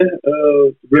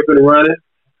Ripping and running.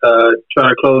 Trying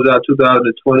to close out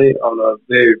 2020 on a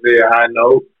very, very high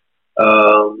note.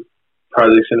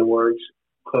 Projects in the works.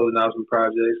 Closing out some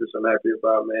projects, which I'm happy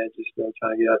about, man. Just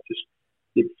trying to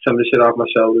get some of the shit off my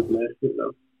shoulders, man.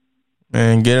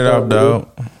 Man, get it off, dog.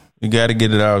 You got to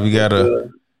get it off. You got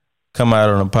to come out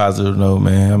on a positive note,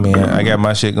 man. I mean, I got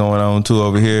my shit going on too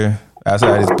over here.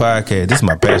 Outside this podcast, this is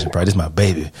my passion project, this is my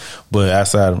baby. But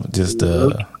outside of just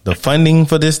the funding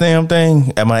for this damn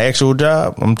thing at my actual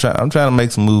job, I'm trying to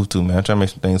make some moves too, man. I'm trying to make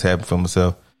some things happen for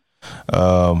myself.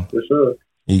 For sure.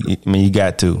 You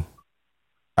got to.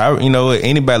 You know what?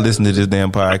 Anybody listening to this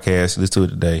damn podcast, listen to it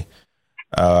today.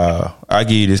 I'll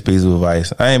give you this piece of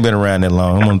advice. I ain't been around that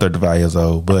long. I'm only 35 years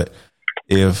old, but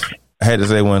if I had to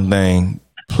say one thing,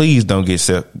 please don't get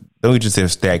yourself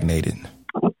stagnated.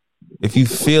 If you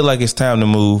feel like it's time to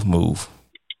move.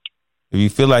 If you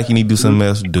feel like you need to do something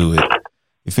else, do it.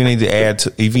 If you need to add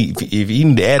if you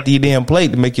need to add to your damn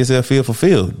plate to make yourself feel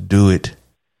fulfilled, do it.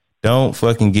 Don't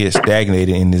fucking get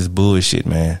stagnated in this bullshit,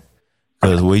 man.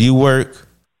 Because where you work,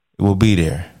 it will be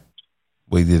there,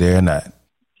 whether you're there or not.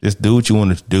 Just do what you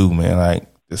want to do, man. Like,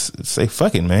 just say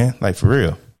fuck it, man. Like, for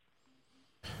real.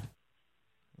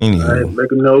 Anywho. All right,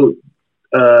 make a note.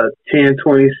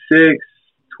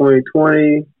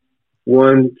 10/26/2020.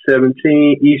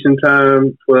 1:17 Eastern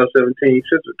Time, 12:17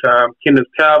 Central Time. Kenneth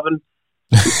Calvin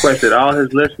requested all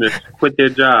his listeners quit their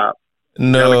job.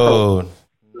 No.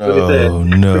 Hey,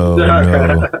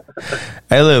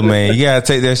 look, man, you gotta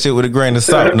take that shit with a grain of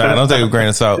salt. Nah, don't take it with a grain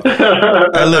of salt.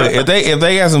 Hey, look, if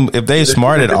they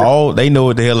smart at all, they know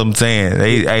what the hell I'm saying.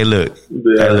 Look,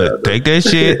 take that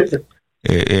shit.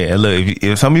 Yeah, look,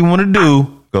 if something you want to do,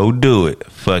 go do it.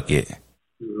 Fuck it.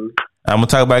 Mm-hmm. I'm gonna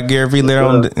talk about Gary Vee later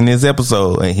on in this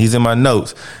episode, and he's in my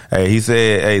notes. Hey, he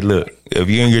said, "Hey, look, if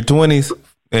you're in your 20s,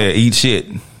 eat shit,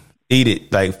 eat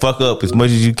it, like fuck up as much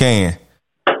as you can,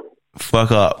 fuck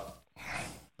up."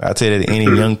 I tell that to any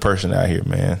young person out here,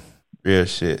 man. Real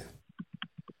shit.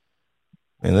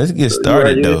 Man, let's get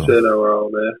started though. You ain't said nothing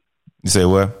wrong, man. You say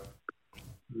what?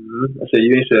 I said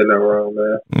you ain't said nothing wrong,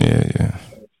 man. Yeah. I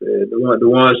said, the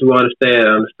ones who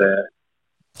understand.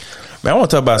 Man, I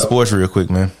want to talk about sports real quick,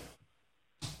 man.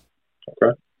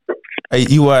 Okay. Hey,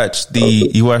 you watched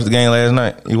the game last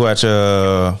night? You watch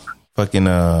fucking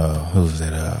who was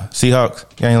that? Seahawks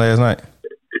game last night?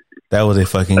 That was a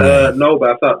fucking game. No,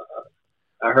 but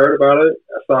I heard about it.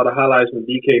 I saw the highlights when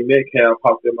DK Metcalf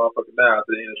popped that motherfucker down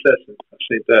after the interception. I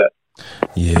seen that.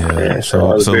 Yeah.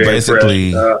 So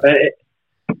basically,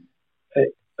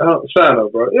 sign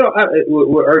up, bro. You know,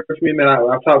 what irks me, man.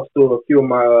 I talked to a few of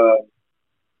my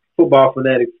football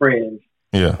fanatic friends.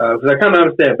 Yeah. Because I kind of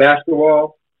understand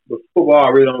basketball, but football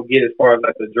I really don't get as far as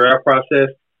like the draft process.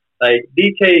 Like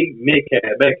DK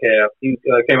Metcalf, he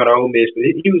came out of Ole Miss, but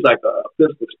he was like a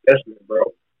physical specimen,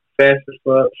 bro. Fast as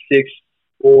fuck,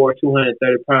 6'4",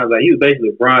 230 pounds. Like he was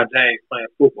basically LeBron James playing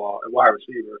football and wide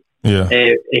receiver. Yeah.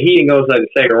 And he didn't go to like the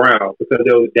second round because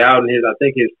they was doubting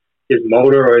his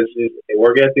motor or his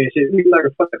work ethic and shit. He was like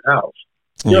a fucking house.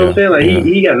 You know what I'm saying? Like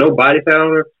he got no body fat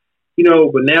on her. You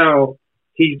know, but now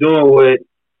he's doing what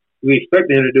we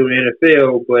expected him to do in the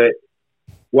NFL, but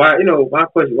why? You know, my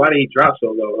question: why did he drop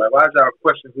so low? Like, why is our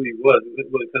question who he was?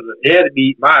 Because it had to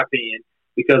be, my opinion,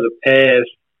 because of past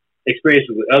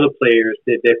experiences with other players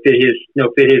that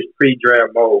fit his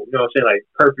pre-draft mold. You know what I'm saying? Like,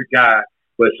 perfect guy,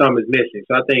 but something is missing.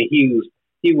 So I think he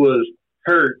was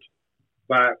hurt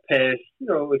by past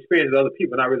experience with other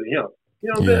people, not really him.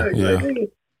 You know what I'm saying? Like,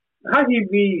 how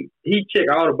he check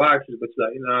all the boxes, but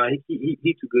like, he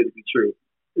too good to be true.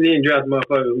 And then draft a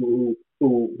motherfucker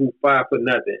who 5 foot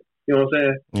nothing. You know what I'm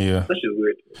saying? Yeah. That's just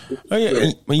weird. Oh,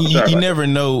 yeah. You never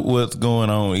know what's going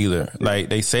on either. Like,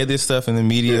 they say this stuff in the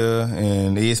media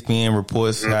and ESPN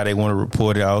reports how they want to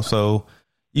report it also.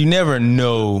 You never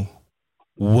know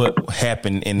what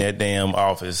happened in that damn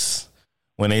office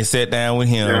when they sat down with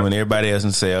him and everybody else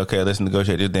and say, okay, let's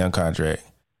negotiate this damn contract.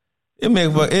 This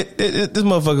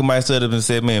motherfucker might sit up and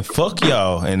say, man, fuck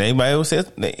y'all. And they might have said,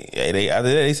 after that,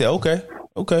 they said, okay.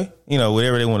 You know,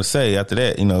 whatever they want to say after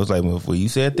that, it's like, well, you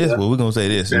said this, well, we're going to say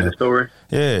this. The story.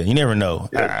 Yeah, you never know.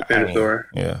 Yeah, the story.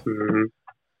 Yeah. Mm-hmm.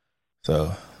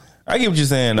 So, I get what you're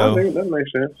saying, though. That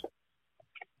makes sense.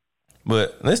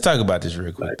 But let's talk about this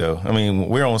real quick, though. I mean,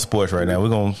 we're on sports right now. We're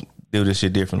going to do this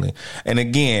shit differently. And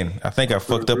again, I think I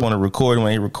fucked up on the recording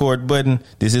when I hit record button.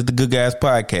 This is the Good Guys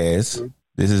Podcast. Mm-hmm.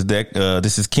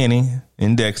 This is Kenny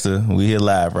and Dexter. We here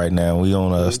live right now. We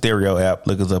on a stereo app.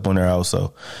 Look us up on there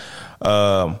also.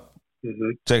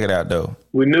 Check it out though.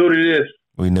 We new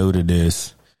to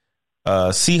this.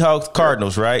 Seahawks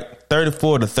Cardinals, right?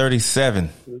 34-37.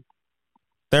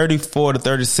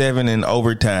 34-37 in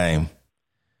overtime.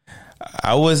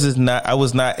 I was not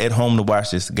at home to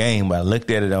watch this game, but I looked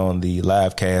at it on the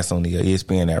live cast on the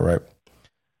ESPN app, right?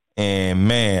 And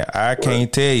man, I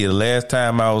can't tell you the last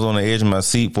time I was on the edge of my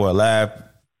seat for a live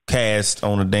cast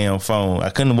on a damn phone. I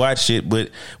couldn't watch shit,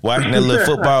 but watching that little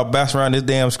football bounce around this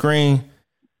damn screen,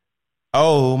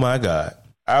 oh my God.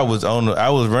 I was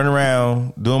running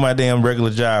around doing my damn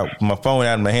regular job, with my phone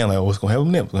out in my hand, like, what's gonna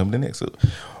happen next? What's gonna happen next? So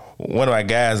one of my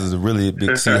guys is a really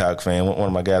big Seahawks fan. One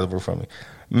of my guys worked for me.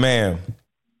 Man,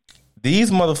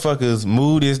 these motherfuckers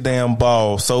moved this damn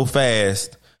ball so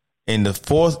fast in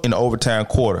the overtime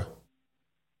quarter.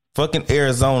 Fucking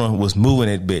Arizona was moving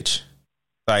that bitch.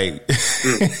 Like,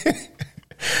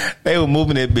 they were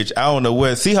moving that bitch. I don't know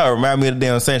where. See how it remind me of the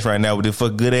damn Saints right now with this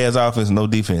fuck good ass offense, no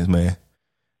defense, man.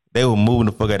 They were moving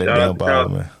the fuck out of that damn ball,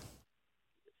 man.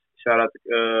 Shout out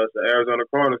to Arizona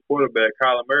Cardinals quarterback,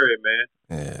 Kyler Murray, man.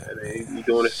 Yeah. He's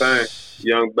doing his thing.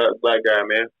 Young black guy,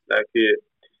 man. Black kid.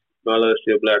 I love to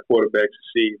see a black quarterback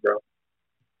succeed, bro.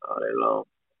 All day long.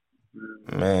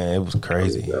 Man, it was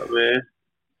crazy. Man.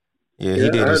 Yeah, he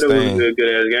did his thing. It was a good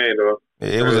ass game, though.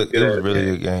 It was a really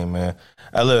good game, man.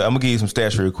 I'm gonna give you some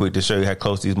stats real quick to show you how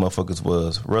close these motherfuckers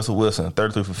was. Russell Wilson,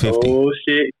 33 for 50. Oh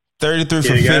shit. 33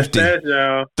 for 50.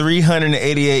 Stats,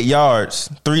 388 yards,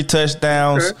 3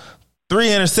 touchdowns, 3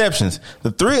 interceptions.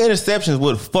 The 3 interceptions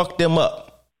would have fucked them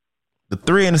up. The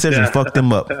 3 interceptions fucked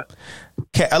them up. Look.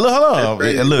 This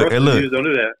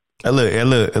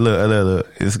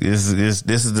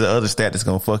is the other stat that's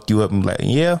gonna fuck you up and like,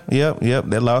 yep.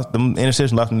 They lost them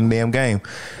interceptions, lost them the damn game.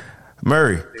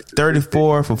 Murray,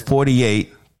 34 for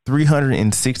 48,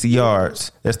 360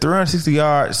 yards. That's 360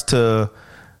 yards to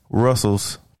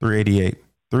Russell's 388.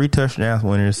 3 touchdowns,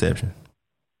 1 interception.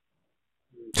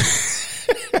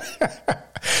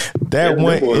 That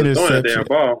one interception,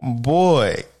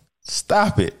 boy,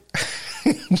 stop it.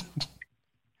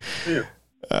 Yeah.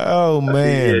 Oh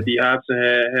man! Yeah, D. Hobson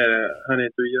had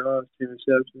 103 yards, 2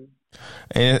 interceptions.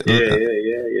 And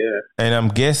yeah. And I'm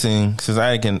guessing, since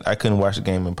I couldn't watch the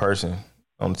game in person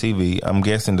on TV, I'm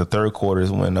guessing the third quarter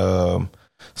is when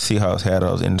Seahawks had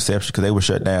those interceptions because they were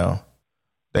shut down.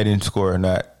 They didn't score or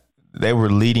not. They were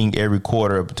leading every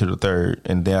quarter up to the third,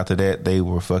 and then after that, they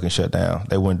were fucking shut down.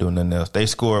 They weren't doing nothing else. They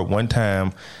scored one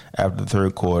time after the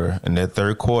third quarter, and that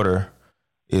third quarter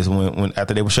is when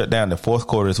after they were shut down. The fourth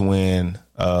quarter is when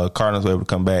Cardinals were able to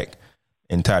come back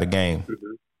and tie the game,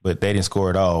 but they didn't score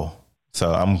at all.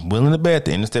 So I'm willing to bet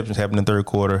the interceptions happened in the third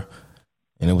quarter,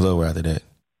 and it was over after that.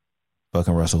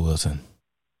 Fucking Russell Wilson,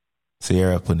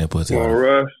 Sierra putting that pussy on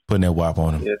him, putting that wop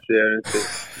on him. Yes,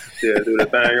 Sierra do the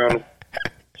thing on him.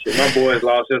 Shit, my boys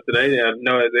lost yesterday. They are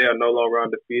no longer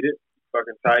undefeated.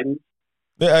 Fucking Titans.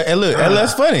 And look,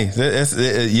 that's funny.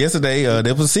 Yesterday,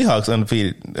 there was Seahawks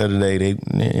undefeated the other day.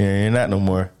 They're not no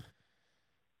more.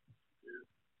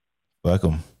 Fuck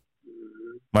them.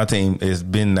 My team has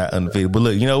been not undefeated. But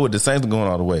look, you know what? The Saints are going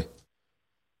all the way.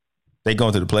 They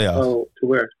going to the playoffs. Oh, to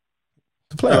where?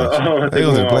 The playoffs. They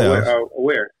going to the playoffs.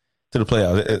 Where? To the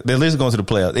playoffs. They're at least going to the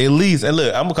playoffs. At least, and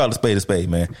look, I'm going to call it a spade,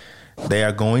 man. They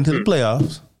are going to the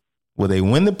playoffs. Will they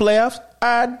win the playoffs?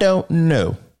 I don't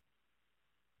know.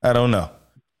 I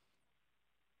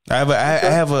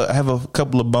have a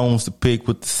couple of bones to pick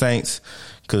with the Saints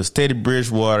because Teddy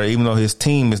Bridgewater, even though his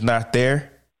team is not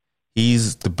there,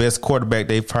 he's the best quarterback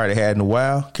they've probably had in a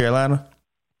while. Carolina,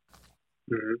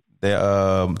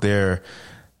 their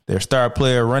star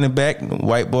player running back,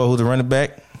 white boy who's a running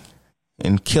back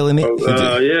and killing it.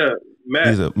 Matt.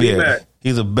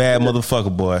 He's a bad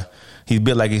motherfucker, boy. He's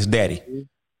built like his daddy.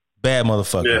 Bad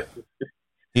motherfucker. Yeah.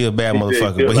 He's a bad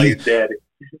motherfucker,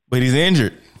 but he's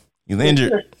injured.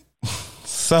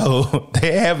 So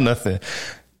they have nothing.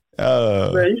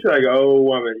 Man, you sound like an old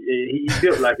woman. He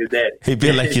built like his daddy. He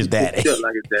built like his daddy. daddy.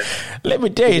 Let me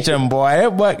tell you something, boy.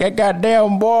 That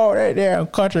goddamn boy, that damn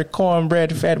country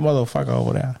cornbread fat motherfucker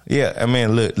over there. Yeah, I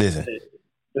mean, look, listen.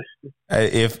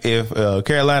 If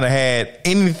Carolina had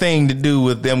anything to do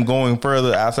with them going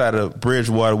further outside of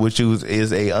Bridgewater, which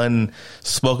is a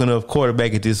unspoken of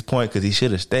quarterback at this point, because he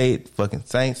should have stayed. Fucking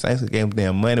Saints gave him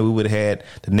damn money. We would have had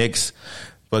the next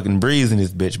fucking Breeze in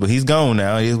this bitch, but he's gone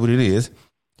now. It is what it is,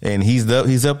 and he's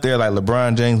up there like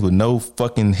LeBron James with no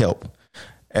fucking help.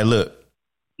 And look,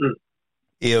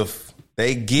 if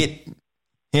they get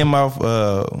him off,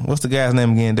 what's the guy's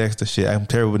name again? Dexter. Shit, I'm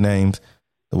terrible with names.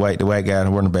 The white guy, the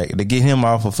running back. They get him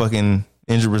off of fucking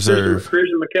injured reserve.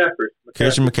 Christian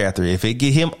McCaffrey. If they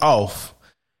get him off,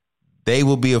 they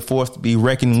will be a force to be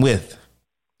reckoned with.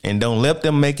 And don't let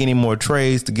them make any more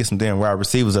trades to get some damn wide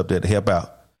receivers up there to help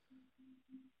out.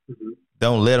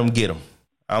 Don't let them get them.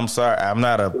 I'm sorry, I'm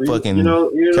not a fucking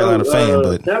Carolina fan,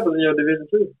 but Tampa's in your division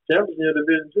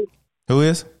too. Who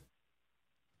is?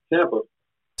 Tampa.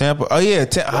 Oh yeah.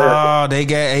 Oh, they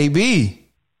got AB.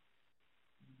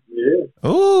 Yeah.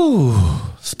 Ooh,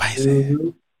 spicy. Mm-hmm.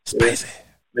 Spicy.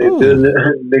 Yeah.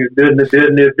 Niggas building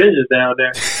the Avengers down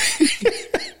there.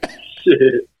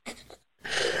 Shit.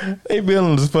 They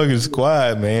building this fucking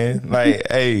squad, man. Like,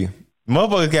 hey,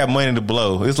 motherfuckers got money to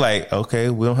blow. It's like, okay,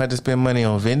 we don't have to spend money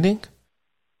on vending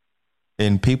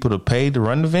and people to pay to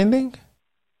run the vending.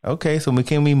 Okay, so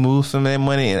can we move some of that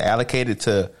money and allocate it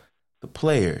to the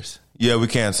players? Yeah, we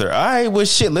can, sir. All right, well,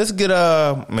 shit, let's get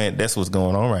man, that's what's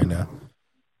going on right now.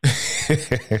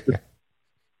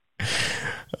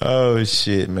 Oh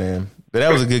shit, man! But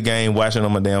that was a good game. Watching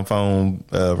on my damn phone,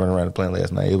 running around the plane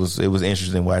last night. It was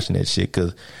interesting watching that shit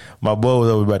because my boy was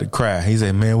over about to cry. He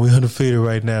said, "Man, we undefeated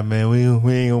right now, man. We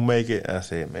ain't gonna make it." I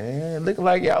said, "Man, looking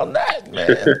like y'all not,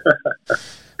 man.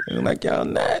 Looking like y'all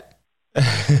not."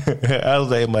 I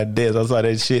was at my desk. I saw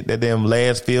that shit, that damn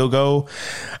last field goal.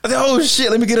 I said, "Oh shit,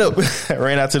 let me get up." I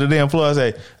ran out to the damn floor. I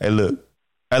said, "Hey, look."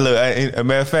 As a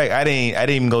matter of fact, I didn't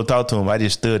even go talk to him. I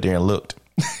just stood there and looked.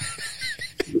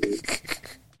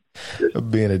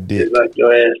 Being a dick. It's like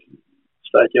your ass.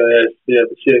 Yeah,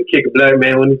 kick a black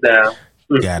man when he's down.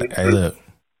 Got it. Hey, look.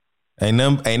 Ain't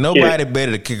nobody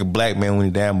better to kick a black man when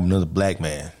he's down than another black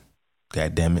man.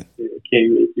 God damn it.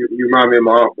 You remind me of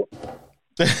my uncle.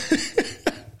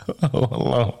 Oh,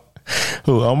 hold on.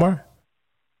 Who, Omar?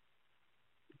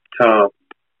 Tom.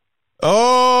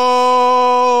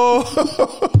 Oh!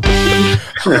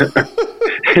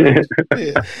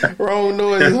 Yeah. Wrong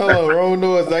noise. Hold on. Wrong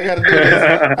noise. I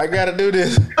gotta do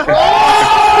this.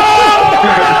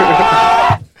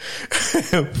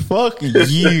 Fuck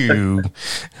you,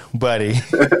 buddy.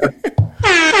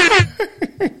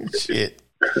 Shit.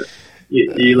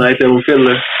 You like that with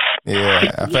Fiddler?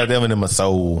 Yeah, I felt that one in my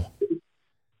soul.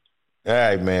 All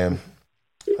right, man.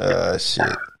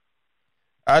 Shit.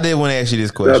 I did want to ask you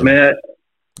this question. Man.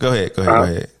 Go ahead.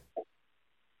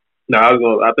 No, I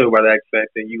thought about the X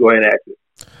Factor. You go ahead and ask it.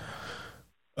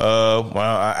 Well,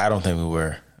 I don't think we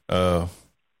were.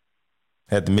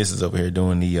 Had the missus over here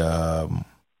doing the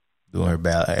doing her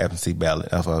ballot, absentee ballot.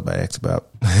 That's what I was about to ask about.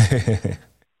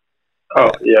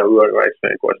 Oh yeah, we were right.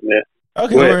 Same question there.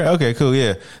 Okay, cool,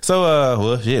 yeah. So,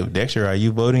 well, shit, Dexter, are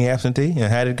you voting absentee,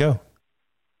 and how did it go?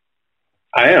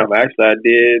 I am actually. I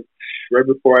did right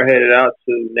before I headed out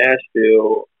to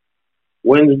Nashville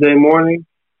Wednesday morning.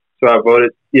 So I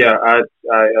voted. Yeah, I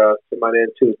somebody in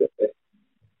Tuesday.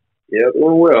 Yeah, it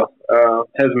went well.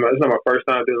 It's not my first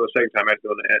time doing it. The second time I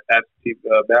doing the absentee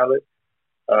ballot.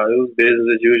 It was business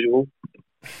as usual.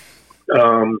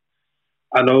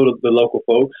 I know the local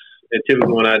folks, and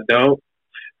typically when I don't,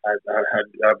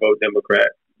 I vote Democrat.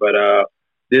 But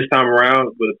this time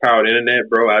around, with the power of the internet,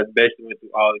 bro, I basically went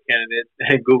through all the candidates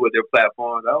and Googled their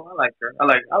platforms. Oh, I like her. I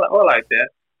like that.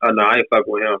 Oh no, I ain't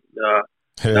fucking with him. Nah,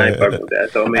 I ain't fucking with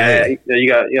that. So man, you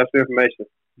got some information.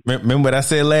 Remember what I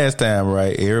said last time,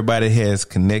 right? Everybody has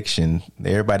connection.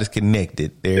 Everybody's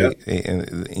connected. There,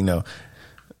 you know.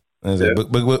 Yeah.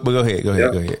 But go ahead. Go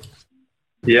ahead.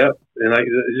 Yep, and like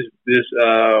this.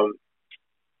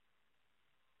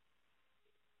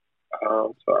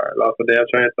 Sorry, I lost my damn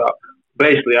train of thought.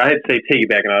 Basically, I had to say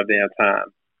piggybacking all the damn time.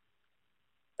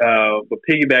 But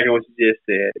piggybacking on what you just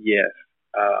said, yes.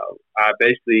 I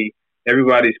basically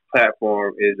everybody's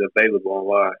platform is available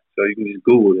online, so you can just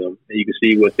Google them and you can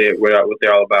see what they're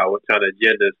all about, what kind of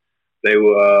agendas they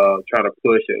were trying to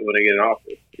push it when they get in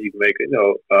office. You can make a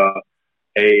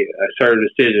certain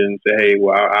decision. Say, hey,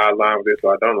 well, I align with this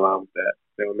or I don't align with that.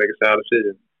 They will make a sound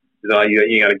decision. It's all you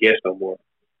ain't got to guess no more.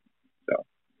 So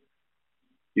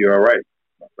you're all right,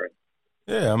 my friend.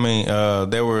 Yeah, I mean,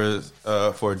 there was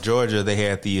for Georgia they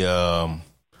had the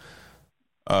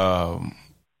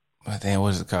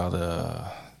what is it called?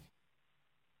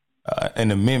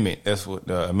 An amendment. That's what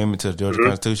the amendment to the Georgia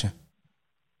Constitution.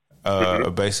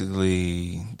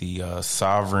 Basically the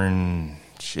sovereign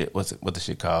shit. What the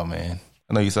shit called, man?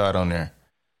 I know you saw it on there.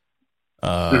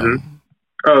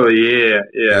 Oh yeah.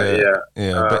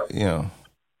 But, you know,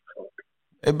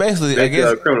 it basically, I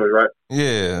guess, criminals, right?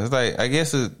 Yeah, it's like I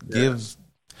guess it gives.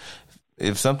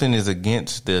 If something is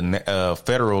against the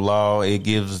federal law, it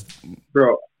gives.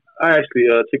 Bro, I actually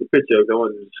took a picture of it. I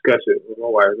wanted to discuss it with my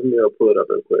wife. Let me pull it up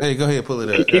real quick. Hey, go ahead, pull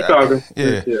it up. Keep talking.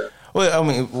 Yeah. Well, I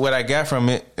mean, what I got from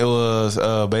it was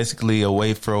basically a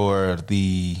way for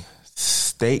the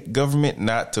state government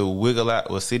not to wiggle out,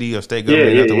 or city or state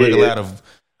government not to wiggle out of.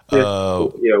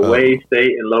 Waive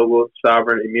state and local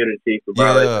sovereign immunity for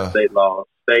violation of state laws,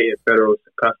 state and federal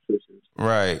constitutions.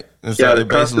 Right. And so the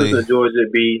Constitution of Georgia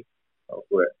be Oh,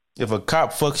 what? If a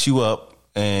cop fucks you up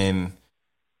and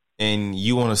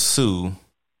you want to sue,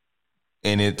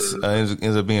 and it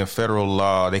ends up being federal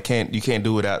law, you can't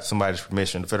do it without somebody's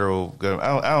permission. The federal government.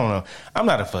 I don't know. I'm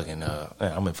not a fucking.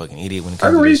 I'm a fucking idiot when it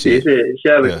comes to this shit.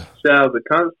 Shall the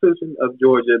Constitution of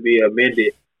Georgia be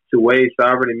amended to waive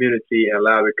sovereign immunity and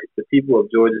allow the people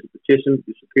of Georgia to petition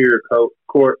the Superior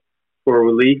Court for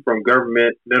relief from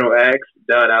governmental acts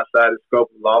done outside the scope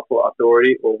of lawful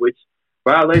authority or which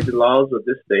violate the laws of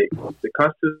this state, the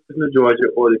Constitution of Georgia,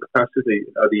 or the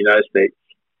Constitution of the United States?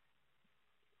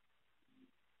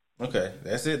 Okay,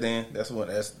 that's it then. That's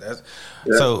yeah.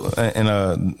 So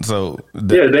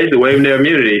basically waiving their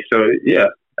immunity. So yeah,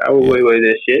 I would waive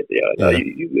that shit. Yeah.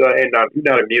 You're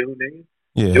not immune, nigga.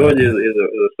 Yeah. Georgia is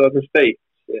a southern state.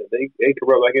 Yeah, they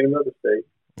corrupt like any other state.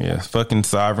 Yeah, it's fucking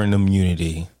sovereign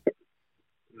immunity.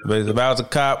 But if I was a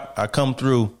cop, I come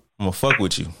through, I'm gonna fuck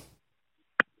with you.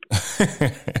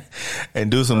 And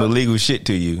do some illegal shit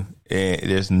to you. And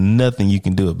there's nothing you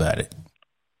can do about it.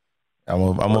 I'm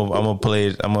a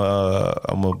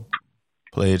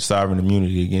pledge sovereign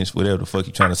immunity against whatever the fuck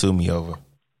you trying to sue me over.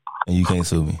 And you can't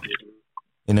sue me.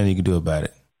 Ain't nothing you can do about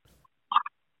it.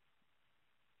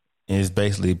 And it's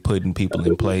basically putting people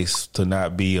in place to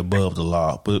not be above the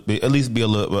law, but at least be a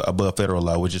little above federal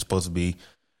law, which is supposed to be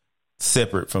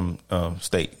separate from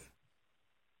state.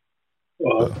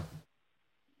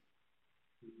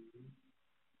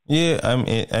 Yeah,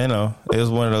 I know it was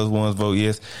one of those ones. Vote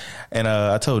yes, and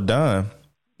I told Don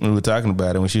when we were talking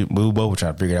about it when we both were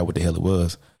trying to figure out what the hell it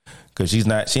was because she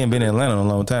ain't been in Atlanta in a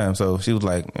long time, so she was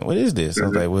like, "What is this?" I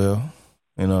was like, "Well,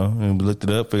 and we looked it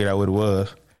up, figured out what it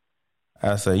was."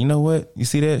 I said, "You know what? You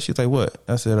see that?" She's like, "What?"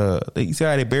 I said, "You see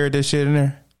how they buried that shit in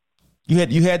there?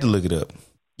 You had to look it up.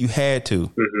 You had to."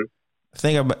 Mm-hmm.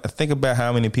 Think about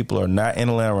how many people are not in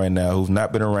Atlanta right now who've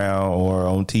not been around or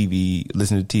on TV,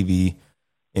 listening to TV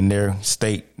in their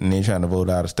state, and they're trying to vote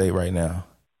out of state right now.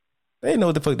 They didn't know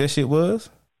what the fuck that shit was.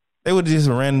 They were just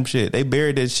random shit. They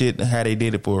buried that shit how they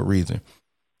did it for a reason.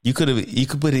 You could have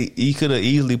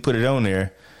easily put it on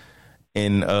there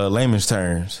in layman's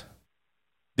terms.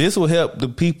 This will help the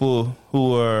people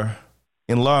who are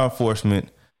in law enforcement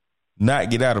not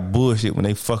get out of bullshit when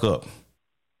they fuck up.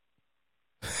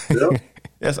 Yep.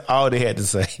 That's all they had to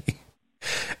say.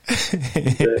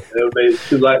 It made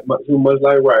too much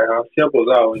like right, huh? Simple is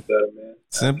always better, man.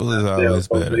 Simple is always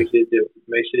better. Make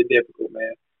shit difficult,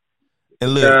 man.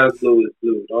 And look, blue is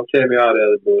blue. Don't tell me all the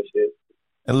other bullshit.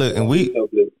 And look, and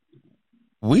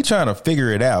we trying to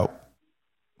figure it out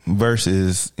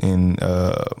versus in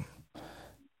the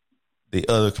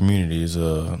other communities,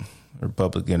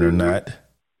 Republican or not,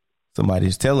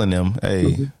 somebody's telling them,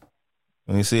 hey,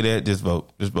 when you see that, just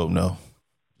vote no.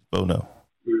 Vote no.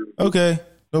 Okay,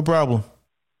 no problem.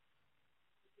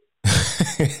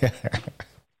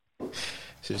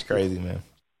 Shit's crazy, man.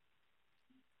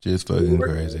 Just fucking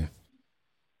crazy.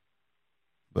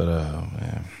 But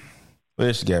man, what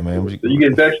else you got, man? So you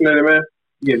get vaccinated, man?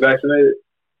 You get vaccinated?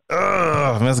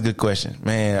 That's a good question,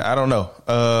 man. I don't know.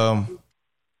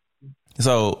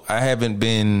 So I haven't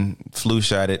been flu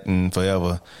shotted in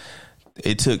forever.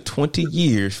 It took 20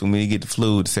 years for me to get the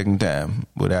flu the second time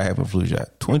without having a flu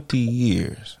shot. 20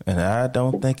 years. And I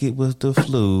don't think it was the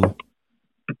flu.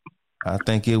 I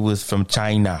think it was from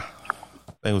China.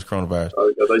 I think it was coronavirus.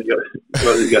 I thought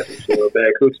you got some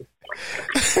bad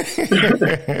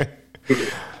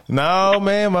coochie. No,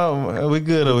 man. We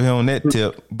good over here on that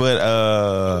tip. But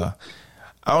I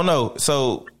don't know.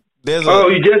 So there's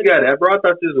you just got it, bro. I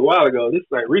thought this was a while ago. This is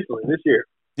like recently, this year.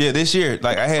 Yeah, this year,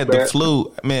 like I had the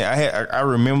flu. Man, I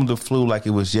remember the flu like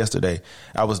it was yesterday.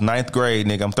 I was 9th grade,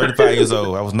 nigga. I'm 35 years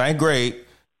old. I was 9th grade,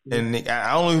 and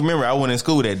I only remember I went in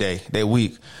school that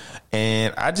week,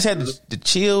 and I just had the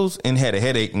chills and had a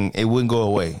headache, and it wouldn't go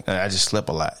away. And I just slept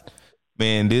a lot.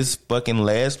 Man, this fucking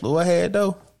last flu I had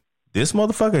though, this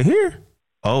motherfucker here.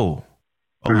 Oh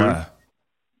my!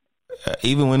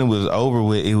 Even when it was over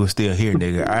with, it was still here,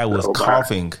 nigga. I was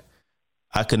coughing.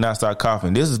 I could not stop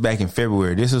coughing. This is back in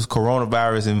February. This is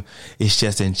coronavirus, and it's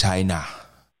just in China.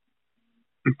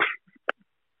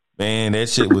 Man, that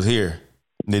shit was here.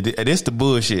 This the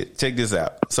bullshit. Check this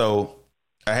out. So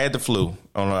I had the flu.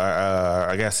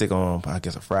 I got sick on, I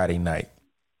guess, a Friday night.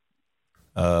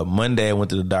 Monday, I went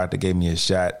to the doctor, gave me a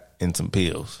shot and some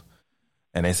pills.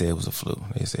 And they said it was a flu.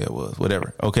 They said it was.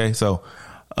 Whatever. Okay, so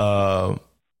that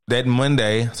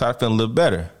Monday, I started feeling a little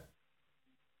better.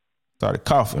 Started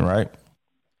coughing, right?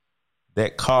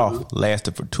 That cough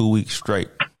lasted for 2 weeks straight.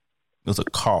 It was a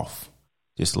cough.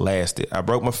 Just lasted. I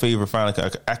broke my fever finally.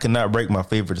 I could not break my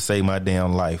fever to save my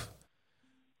damn life.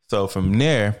 So from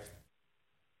there,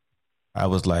 I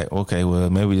was like, okay, well,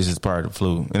 maybe this is part of the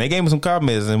flu. And they gave me some cough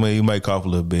medicine where you might cough a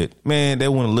little bit. Man,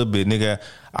 that went a little bit, nigga.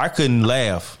 I couldn't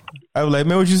laugh. I was like,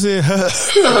 man, what you said?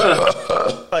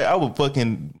 Like, I would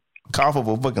fucking cough up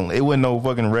a fucking, it wasn't no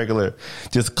fucking regular,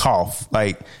 just cough.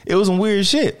 Like, it was some weird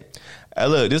shit.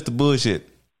 Look, this the bullshit.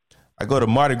 I go to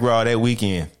Mardi Gras that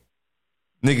weekend.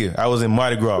 Nigga, I was in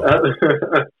Mardi Gras.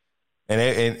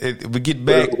 And we get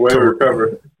back. Way to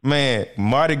recover. Man,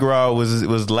 Mardi Gras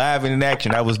was live and in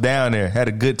action. I was down there, had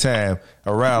a good time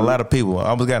around a lot of people. I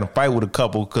almost got in a fight with a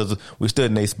couple because we stood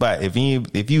in their spot. If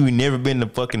you never been to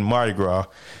fucking Mardi Gras,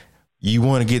 you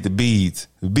want to get the beads.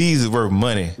 The beads is worth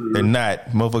money. Mm-hmm. They're not.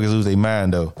 Motherfuckers lose their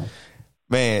mind though.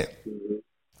 Man,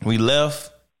 we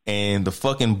left and the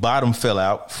fucking bottom fell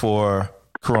out for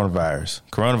coronavirus.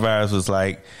 Coronavirus was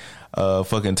like a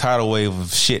fucking tidal wave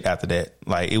of shit after that.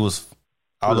 Like, it was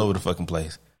all over the fucking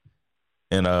place.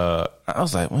 And I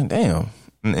was like, well, damn.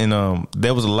 And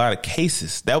there was a lot of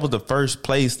cases. That was the first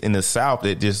place in the South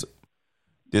that just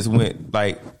went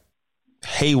like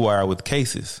haywire with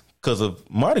cases because of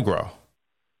Mardi Gras.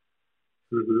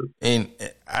 Mm-hmm. And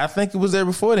I think it was there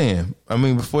before then. I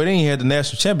mean, before then, you had the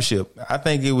national championship. I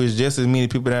think it was just as many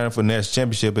people down there for the national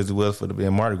championship as it was for the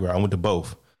Mardi Gras. I went to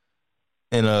both.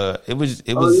 And it was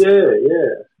It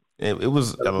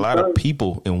was a lot of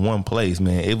people in one place,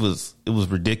 man. It was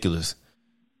ridiculous.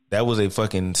 That was a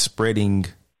fucking spreading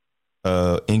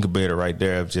incubator right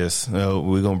there of just,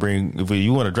 we're gonna bring, if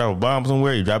you want to drop a bomb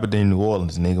somewhere, you drop it in New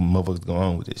Orleans, nigga, motherfuckers go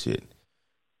on with this shit.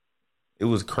 It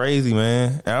was crazy,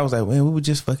 man. And I was like, man, we were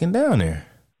just fucking down there.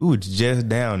 We were just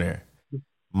down there.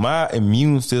 My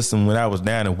immune system when I was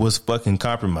down there was fucking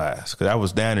compromised because I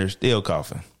was down there still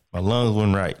coughing. My lungs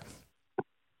weren't right.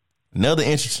 Another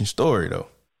interesting story though.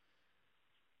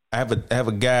 I have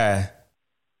a guy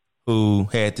who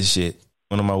had this shit.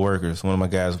 One of my workers, one of my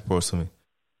guys reports to me.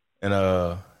 And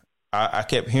I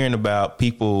kept hearing about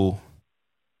people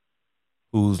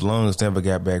whose lungs never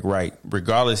got back right,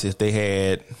 regardless if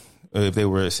they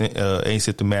were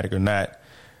asymptomatic or not.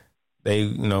 They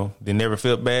never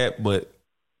felt bad, but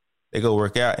they go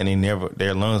work out and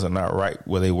their lungs are not right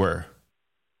where they were.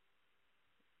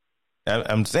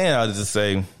 I'm saying all this to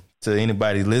say to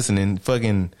anybody listening,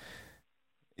 fucking,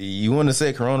 you want to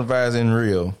say coronavirus isn't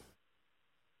real?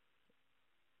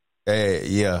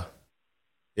 Yeah.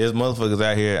 There's motherfuckers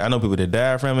out here. I know people that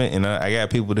die from it, and I got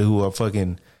people who are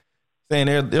fucking saying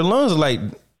their lungs are like,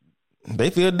 they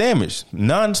feel damaged.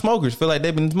 Non-smokers feel like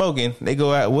they've been smoking. They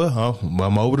go out, well,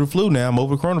 I'm over the flu now. I'm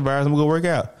over coronavirus. I'm going to go work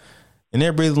out. And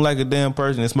they're breathing like a damn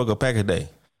person that smoke a pack a day.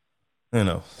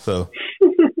 So,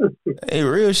 hey,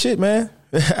 real shit, man.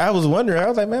 I was wondering. I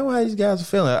was like, man, how these guys are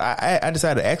feeling? I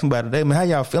decided to ask them about it today. Man, how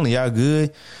y'all feeling? Y'all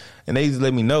good? And they just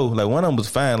let me know. Like, one of them was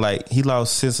fine. Like, he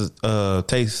lost sense of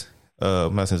taste.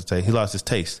 Not sense of taste. He lost his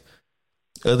taste.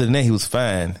 Other than that, he was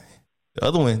fine. The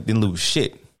other one didn't lose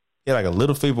shit. He had like a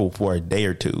little fever for a day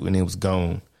or two, and it was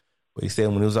gone. But he said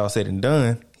when it was all said and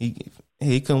done, he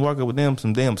couldn't walk up with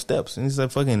some damn steps. And he's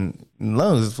like, fucking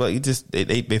lungs, he just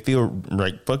they feel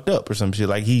like fucked up or some shit.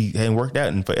 Like he hadn't worked out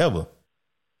in forever.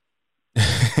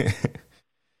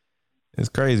 It's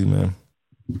crazy, man.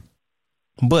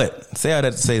 But say all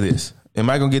that to say this: am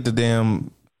I gonna get the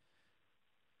damn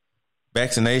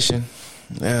vaccination?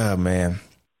 Oh man,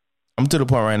 I'm to the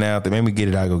point right now. If they make me get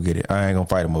it, I go get it. I ain't gonna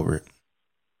fight them over it.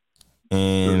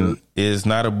 And it's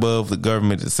not above the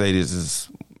government to say this is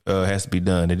has to be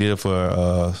done. They did it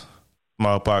for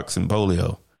smallpox and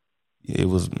polio. It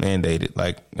was mandated.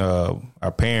 Like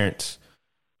our parents,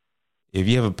 if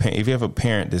you have a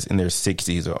parent that's in their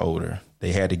 60s or older,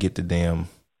 they had to get the damn.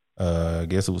 I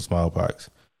guess it was smallpox.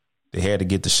 They had to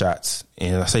get the shots,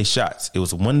 and I say shots. It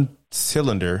was one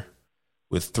cylinder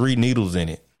with 3 needles in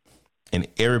it, and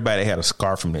everybody had a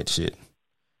scar from that shit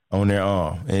on their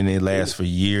arm, and it lasts for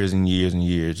years and years and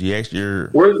years. You ask your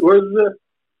where's that?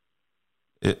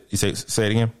 You say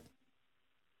it again.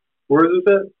 Where is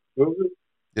this at? What was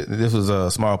it? This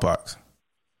was smallpox.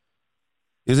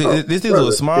 This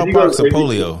was smallpox or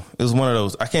polio. It was one of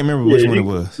those. I can't remember which one it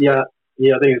was. Yeah,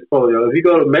 I think it's polio. If you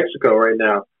go to Mexico right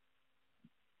now,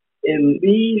 at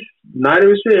least 90%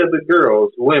 of the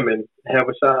girls, women, have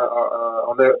a shot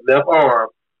on their left arm,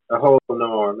 a hole in the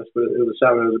arm. That's what it was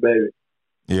shot when it was a baby.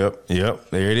 Yep.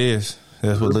 There it is.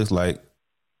 That's what it looks like.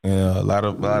 A lot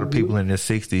of people in their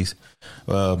 60s,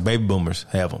 baby boomers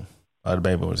have them. A lot of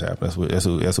baby boomers have them. That's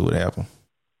what would happen.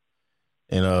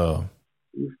 And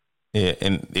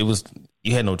and it was,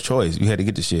 you had no choice. You had to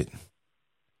get the shit.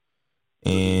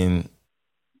 And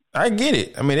I get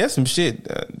it. I mean, that's some shit.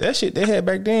 That shit they had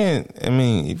back then. I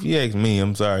mean, if you ask me,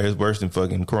 I'm sorry, it's worse than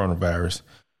fucking coronavirus.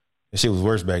 That shit was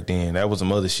worse back then. That was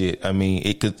some other shit. I mean,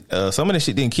 it could. Some of that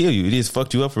shit didn't kill you. It just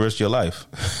fucked you up for the rest of your life.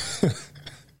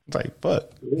 It's like fuck.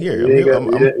 Here, you didn't have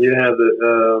we didn't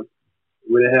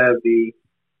have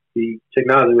the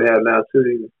technology we have now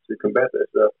to combat that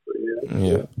stuff. But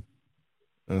yeah.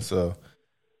 And so,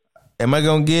 am I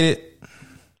gonna get it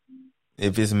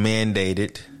if it's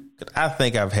mandated? Cause I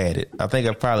think I've had it. I think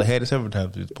I've probably had it several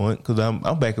times at this point because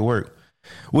I'm back at work,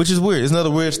 which is weird. It's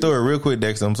another weird story. Real quick,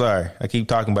 Dexter. I'm sorry. I keep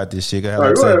talking about this shit. I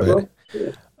have to say about it.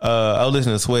 Yeah. I was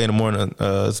listening to Sway in the morning.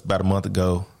 It's about a month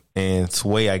ago, and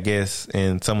Sway, I guess,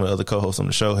 and some of the other co-hosts on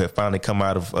the show had finally come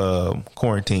out of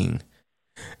quarantine,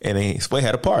 and Sway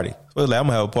had a party. Sway was like, "I'm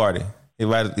gonna have a party."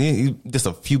 Invited just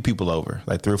a few people over,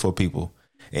 like 3 or 4 people,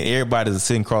 and everybody's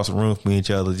sitting across the room from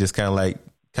each other, just kind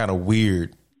of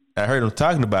weird. I heard him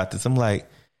talking about this. I was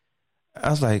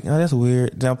like, oh, that's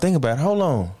weird. Then I'm thinking about it. Hold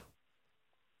on.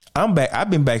 I'm back. I've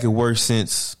been back at work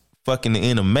since fucking the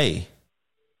end of May.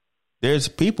 There's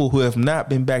people who have not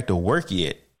been back to work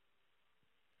yet.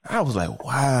 I was like,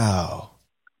 wow.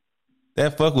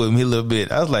 That fucked with me a little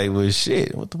bit. I was like, well,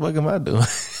 shit, what the fuck am I doing?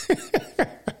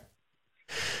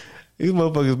 These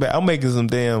motherfuckers back. I'm making some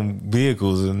damn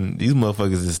vehicles and these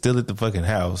motherfuckers is still at the fucking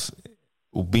house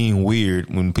being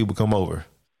weird when people come over.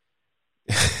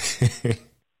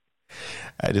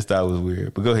 I just thought it was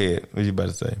weird. But go ahead. What you about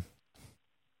to say?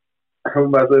 I'm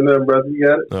about to say nothing, brother. You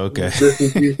got it? Okay.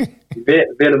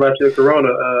 Vent about your corona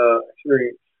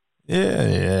experience.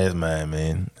 Yeah, that's mine,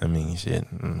 man. I mean, shit.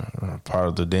 I'm part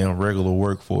of the damn regular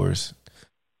workforce.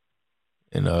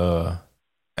 And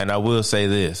I will say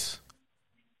this.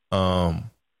 At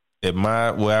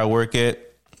where I work at,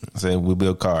 say we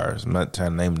build cars. I'm not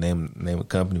trying to name a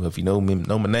company, but if you know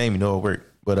my name, you know I work.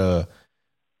 But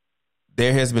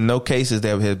there has been no cases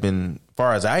that have been,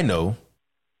 far as I know,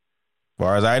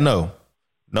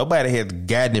 nobody has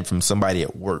gotten it from somebody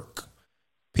at work.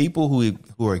 People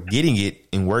who are getting it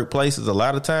in workplaces a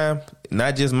lot of time,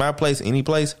 not just my place, any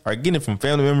place, are getting it from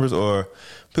family members or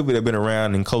people that have been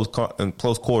around in close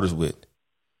quarters with.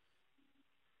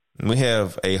 We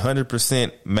have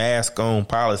 100% mask on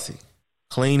policy.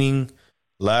 Cleaning,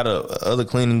 a lot of other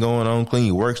cleaning going on. Clean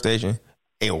your workstation.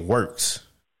 It works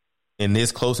in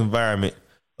this close environment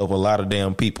of a lot of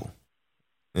damn people.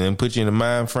 And put you in the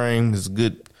mind frame. It's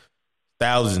good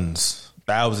thousands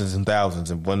and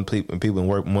thousands of people in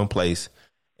work in one place,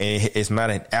 and it's not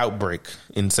an outbreak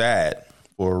inside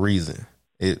for a reason.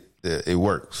 It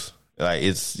works. Like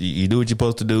it's you do what you're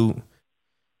supposed to do.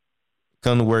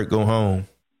 Come to work, go home.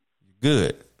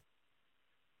 Good.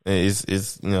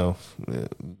 It's you know,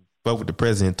 fuck with the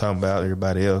president talking about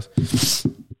everybody else.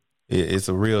 It's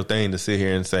a real thing to sit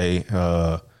here and say,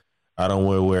 I don't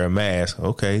want to wear a mask.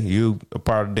 Okay, you a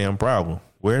part of the damn problem.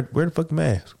 Wear the fucking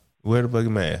mask. Wear the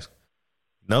fucking mask.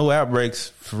 No outbreaks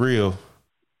for real.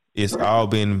 It's all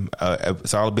been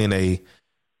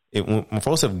when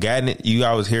folks have gotten it, you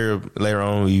always hear later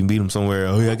on you meet them somewhere.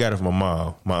 Oh yeah, I got it from my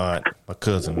mom, my aunt, my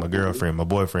cousin, my girlfriend, my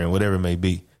boyfriend, whatever it may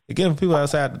be. They get it from people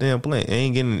outside the damn plant. They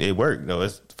ain't getting it work though.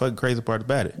 That's the fucking crazy part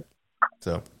about it.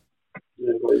 So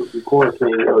yeah, well, you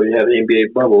quarantine or you have the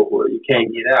NBA bubble where you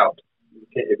can't get out.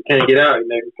 If you can't get out, you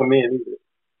never come in either.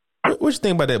 What you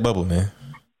think about that bubble, man?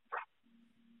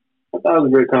 I thought it was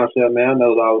a great concept, man. I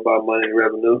know it's all about money and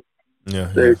revenue.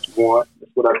 Yeah, Say what you want.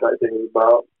 That's what I thought it was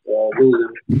about.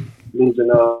 Losing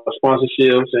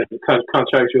sponsorships and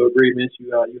contractual agreements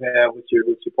you have with your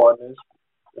partners,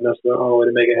 and that's the only way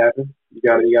to make it happen. You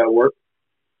gotta work.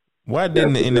 Why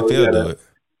didn't the NFL do it?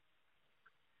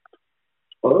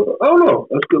 I don't know.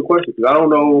 That's a good question because I don't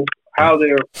know how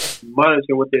they're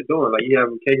monitoring what they're doing. Like you have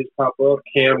cases pop up.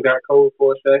 Cam got COVID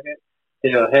for a second.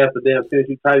 You know, half the damn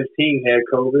Tennessee Titans team had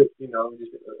COVID. You know,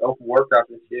 just open workouts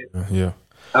and shit. Yeah.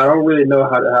 I don't really know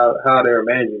how they're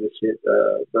managing this shit,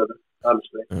 brother.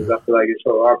 Honestly, because I feel like it's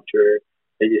so arbitrary.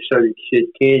 They just show you shit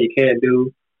you can't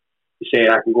do. You say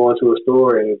I can go into a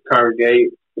store and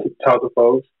congregate, talk to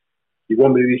folks. You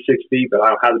want me to be 6 feet, but I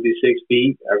don't have to be 6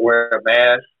 feet. I wear a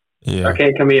mask. Yeah. I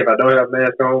can't come in if I don't have a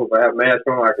mask on. If I have a mask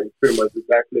on, I can pretty much do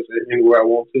backflips anywhere I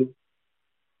want to.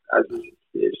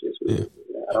 It's just weird.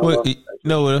 I don't know. You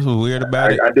know what's weird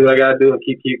about it? I do what I gotta do and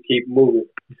keep moving.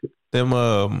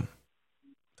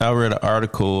 I read an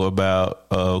article about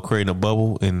creating a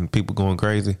bubble and people going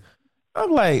crazy.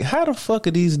 I'm like, how the fuck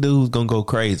are these dudes gonna go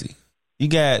crazy? You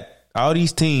got all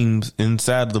these teams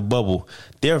inside of the bubble.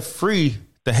 They're free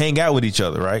to hang out with each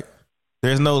other, right?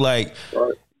 There's no like,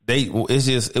 right. It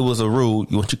was a rule.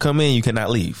 Once you come in, you cannot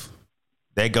leave.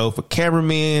 They go for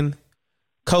cameramen,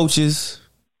 coaches,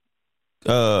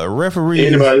 referees.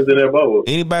 Anybody's in that bubble.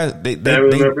 Anybody,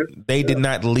 they did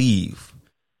not leave.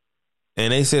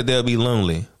 and they said they'll be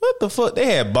lonely. What the fuck? They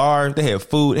had bars, they had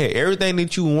food, they had everything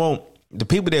that you want. The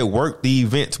people that worked the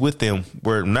events with them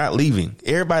were not leaving.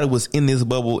 Everybody was in this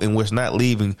bubble and was not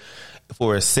leaving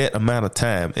for a set amount of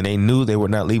time, and they knew they were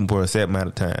not leaving for a set amount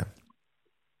of time.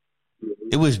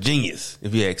 It was genius,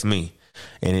 if you ask me.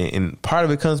 And part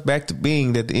of it comes back to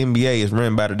being that the NBA is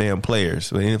run by the damn players.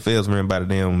 The NFL is run by the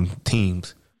damn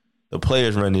teams. The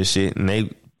players run this shit,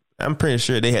 and I'm pretty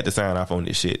sure they had to sign off on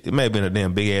this shit. It may have been a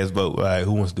damn big ass vote. All right,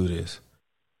 who wants to do this?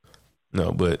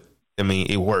 No, but I mean,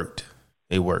 it worked.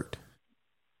 It worked.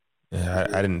 Yeah,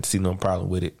 I didn't see no problem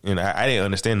with it, and I didn't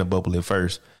understand the bubble at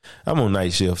first. I'm on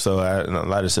night shift, so a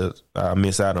lot of stuff I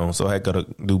miss out on. So I got to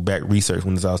do back research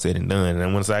when it's all said and done.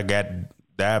 And once I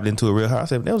dived into a real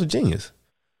house, I said, that was a genius.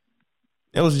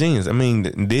 That was genius. I mean,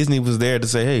 Disney was there to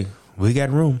say, "Hey, we got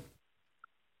room,"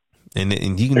 and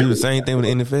you can do the same thing with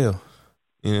the NFL.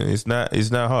 You know,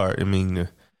 it's not hard. I mean,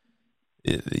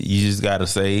 you just got to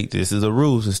say this is the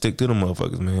rules and stick to them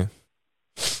motherfuckers, man.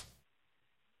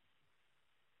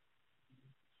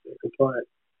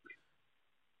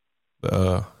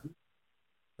 I'm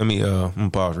gonna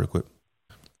pause real quick.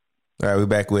 All right, we're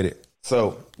back with it.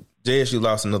 So JSU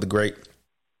lost another great,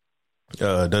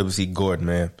 W.C. Gordon,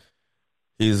 man.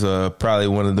 He's probably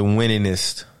one of the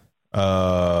winningest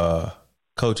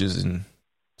coaches in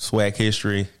SWAC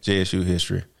history, JSU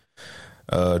history.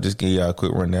 Just give y'all a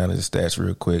quick rundown of the stats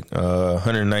real quick.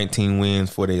 119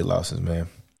 wins, 48 losses, man.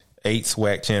 8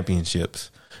 SWAC championships.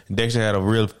 Dexter had a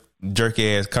real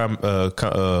jerky ass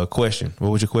question. What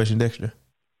was your question, Dexter?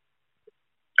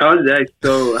 I was asking,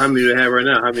 so how many do they have right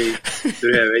now? How many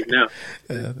do they have 8 now?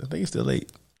 I think it's still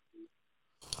 8.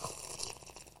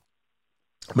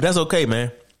 But that's okay,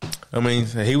 man. I mean,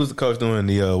 he was the coach during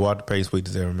the Walter Pace Week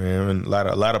era, man. And a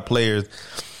lot of players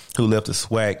who left the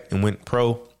SWAC and went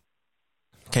pro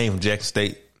came from Jackson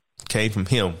State, came from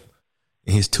him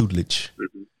and his tutelage.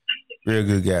 Mm-hmm. Real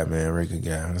good guy, man. Real good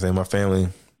guy. I say my family.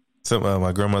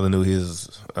 My grandmother knew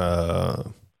his either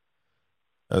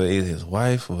his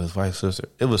wife or his wife's sister.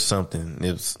 It was something.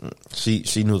 It was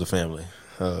she knew the family.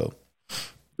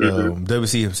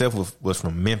 WC himself was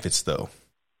from Memphis though.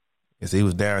 So he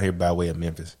was down here by way of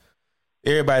Memphis.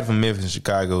 Everybody from Memphis and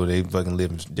Chicago, they fucking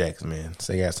live in Jackson, man.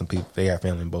 So they got some people. They got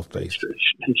family in both places.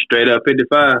 Straight up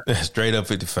 55. Straight up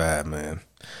 55, man.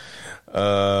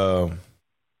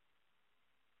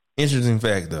 Interesting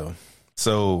fact though.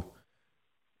 So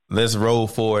let's roll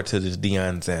forward to this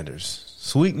Deion Sanders.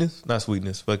 Not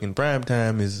sweetness. Fucking Prime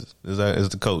Time is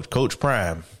the coach. Coach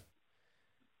Prime.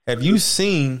 Have you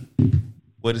seen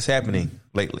what is happening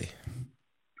lately,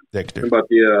 Dexter? About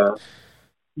the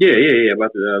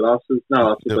about the lawsuits. Not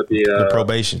lawsuits, but the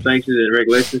probation, sanctions and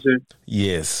regulations.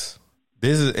 Yes,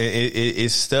 this is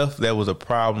it's stuff that was a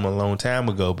problem a long time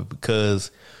ago, but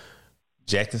because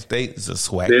Jackson State is a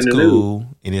SWAC school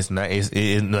and it's not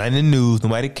in the news,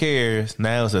 nobody cares.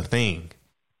 Now it's a thing.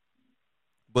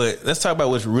 But let's talk about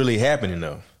what's really happening,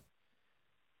 though.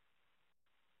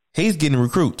 He's getting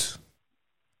recruits,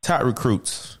 top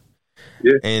recruits.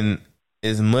 Yeah. And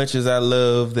as much as I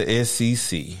love the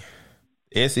SEC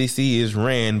is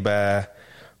ran by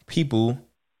people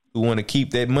who want to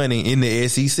keep that money in the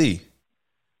SEC.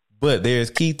 But there's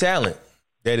key talent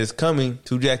that is coming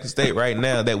to Jackson State right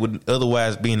now that would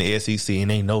otherwise be in the SEC, and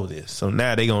they know this. So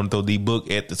now they're going to throw the book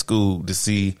at the school to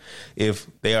see if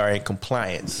they are in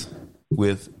compliance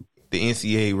with the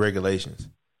NCAA regulations.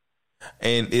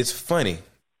 And it's funny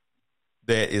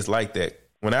that it's like that.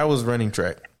 When I was running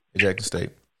track at Jackson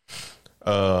State,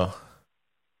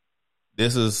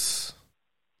 this is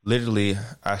literally,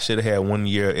 I should have had 1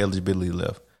 year eligibility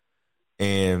left.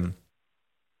 And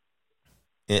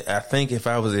I think if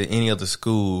I was at any other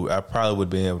school, I probably would have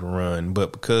been able to run.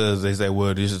 But because they say,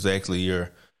 well, this is actually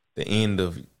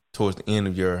towards the end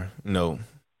of your,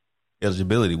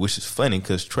 eligibility, which is funny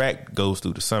because track goes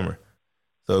through the summer.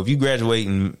 So if you graduate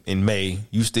in May,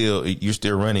 you're still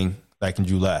running like in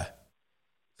July.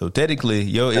 So technically,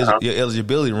 your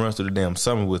eligibility runs through the damn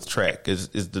summer with track.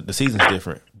 The season's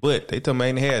different. But they told me I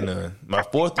ain't had none. My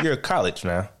 4th year of college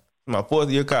now. My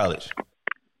 4th year of college.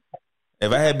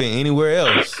 If I had been anywhere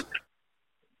else,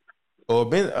 or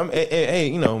been,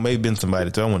 maybe been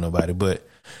somebody too, I don't want nobody, but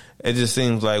it just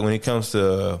seems like when it comes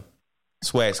to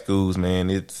SWAC schools, man,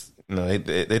 it's,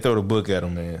 they throw the book at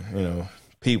them, man.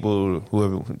 People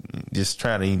who are just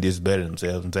trying to just better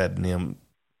themselves inside the damn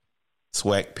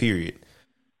SWAC period.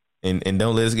 And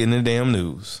don't let us get in the damn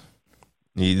news.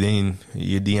 Then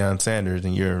you're Deion Sanders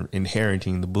and you're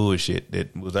inheriting the bullshit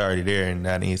that was already there, and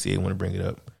now the NCAA want to bring it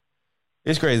up.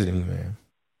 It's crazy to me, man.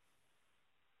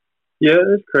 Yeah,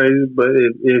 it's crazy. But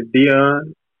if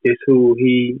Deion is who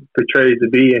he portrays to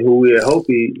be and who we hope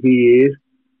he is,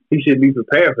 he should be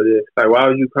prepared for this. Like, why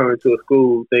would you come into a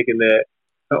school thinking that?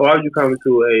 Why would you come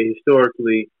into a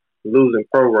historically losing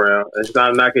program? It's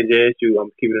not knocking JSU.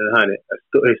 I'm keeping it 100.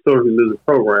 A historically losing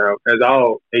program, as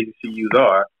all HBCUs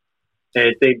are,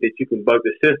 and think that you can buck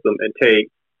the system and take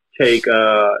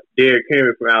Derrick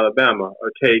Henry from Alabama,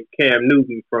 or take Cam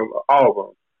Newton from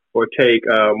Auburn, or take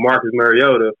Marcus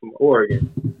Mariota from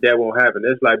Oregon. That won't happen.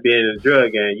 It's like being in a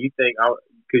drug game. You think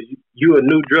because you a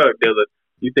new drug dealer,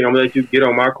 you think I'm gonna let you get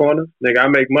on my corner? Nigga, I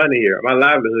make money here. My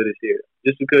livelihood is here.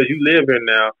 Just because you live here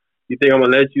now, you think I'm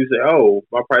gonna let you say, "Oh,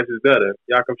 my price is better.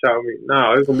 Y'all come shop with me."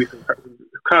 No, there's gonna be some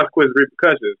consequences,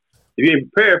 repercussions. If you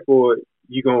ain't prepared for it,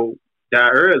 you gonna die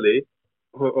early,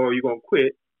 or you gonna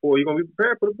quit, or you're gonna be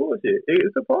prepared for the bullshit.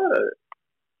 It's a part of it.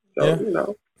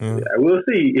 So yeah, we'll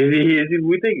see if he is who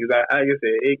we think. Like I said,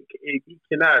 it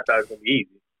cannot thought it's gonna be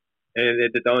easy, and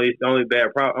the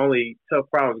only tough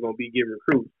problem is gonna be getting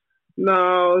recruits.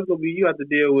 No, it's gonna be you have to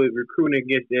deal with recruiting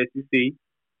against the SEC,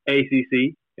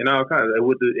 ACC, and all kinds of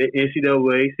with the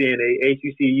NCAA seeing a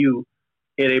HBCU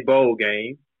in a bowl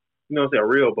game. You know what I'm saying? A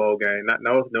real bowl game.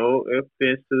 No offense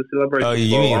to the celebration. Oh,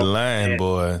 you ain't lying,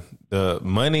 boy. The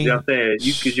money. You know what I'm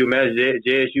saying? Could you imagine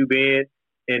JSU being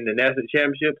in the national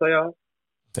championship playoff?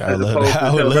 I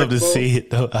would love to see it,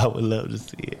 though. I would love to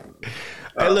see it.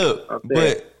 Hey, look,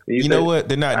 but you know what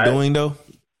they're not doing, though?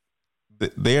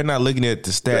 They're not looking at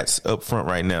the stats up front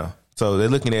right now. So they're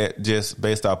looking at just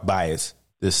based off bias.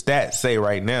 The stats say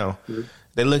right now,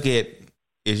 they look at,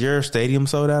 is your stadium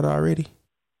sold out already?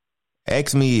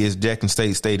 Ask me, is Jackson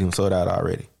State Stadium sold out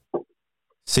already?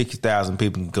 60,000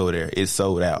 people can go there. It's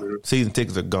sold out. Season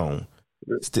tickets are gone.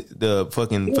 The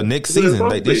fucking for next season,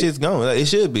 like this shit's gone. Like, it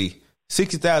should be.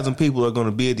 60,000 people are going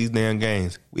to be at these damn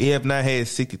games. We have not had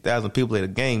 60,000 people at a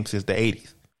game since the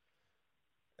 80s.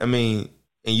 I mean,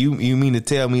 and you mean to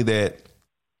tell me that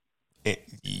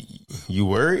you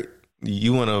worried?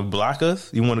 You want to block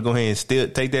us? You want to go ahead and still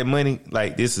take that money?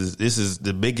 Like this is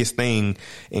the biggest thing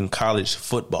in college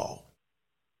football.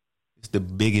 It's the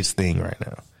biggest thing right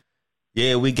now.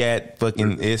 Yeah, we got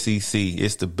fucking SEC.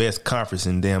 It's the best conference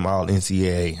in damn all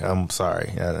NCAA. I'm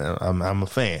sorry, I'm a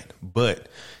fan, but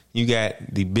you got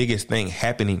the biggest thing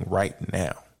happening right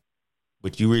now.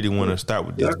 But you really want to start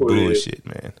with this bullshit,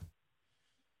 man.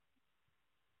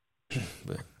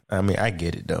 But I mean, I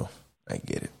get it though. I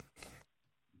get it.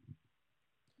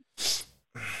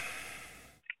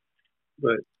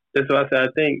 But that's what I said.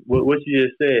 I think what you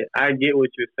just said, I get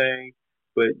what you're saying,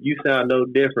 but you sound no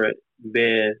different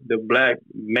than the black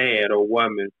man or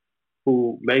woman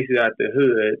who makes it out the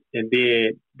hood and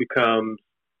then becomes,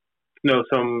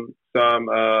 some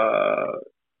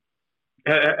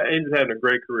ends up having a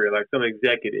great career, like some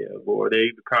executive, or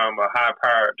they become a high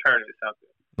power attorney or something.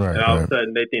 Right, and all of a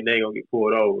sudden they think they ain't gonna get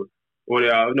pulled over, or they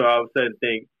all of a sudden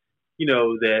think,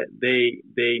 that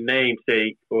they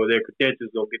namesake or their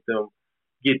credentials gonna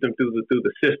get them through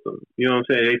the system. You know what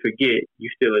I'm saying? They forget you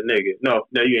still a nigga. No,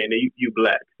 you ain't. You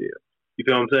black still. You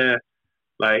feel what I'm saying?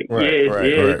 Like,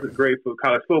 it's great for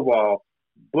college football,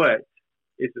 but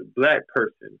it's a black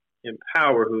person in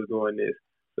power who's doing this.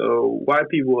 So white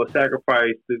people will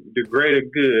sacrifice the greater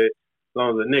good as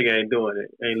long as a nigga ain't doing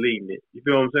it, ain't leading it. You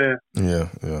feel what I'm saying?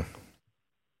 Yeah.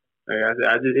 Like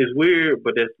I just, it's weird,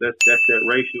 but that's that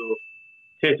racial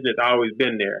tension that's always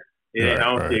been there. And I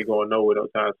don't see it going nowhere no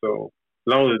time soon.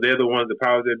 As long as they're the ones, the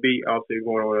powers that be, I don't see it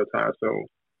going nowhere no time soon.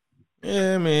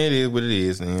 Yeah, I mean, it is what it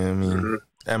is, man.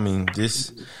 I mean,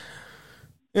 it's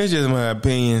just my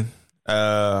opinion.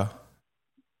 I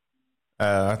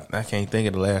can't think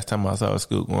of the last time I saw a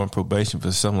school go on probation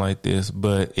for something like this,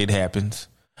 but it happens.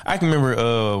 I can remember.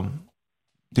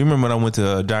 Do you remember when I went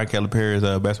to John Calipari's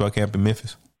basketball camp in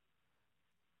Memphis?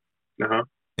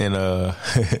 And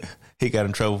he got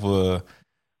in trouble for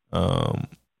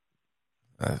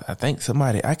I think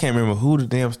somebody, I can't remember who the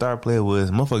damn star player was.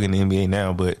 Motherfucker in the NBA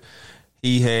now, but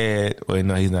he had. Wait,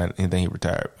 no, he's not anything. He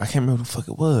retired. I can't remember who the fuck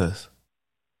it was.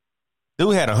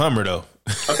 Dude had a Hummer though.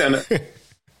 Okay.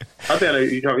 I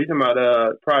think you talking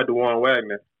about probably DeJuan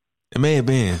Wagner. It may have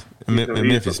been in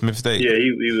Memphis State. Yeah,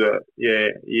 he was.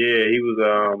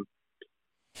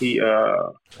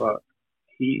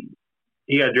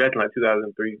 He got drafted in like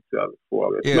 2003,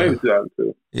 2004, maybe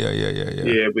 2002. Yeah.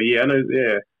 Yeah, but I know.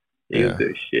 Yeah, he was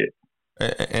this shit.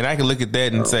 And I can look at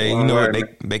that and say, you know what,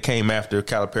 they came after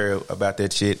Calipari about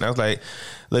that shit, and I was like,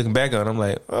 looking back on it, I'm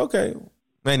like, okay.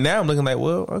 And now I'm looking like,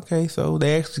 well, okay, so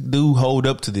they actually do hold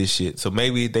up to this shit. So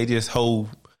maybe they just hold.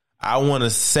 I want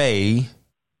to say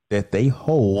that they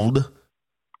hold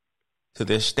to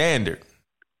their standard.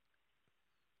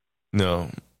 No,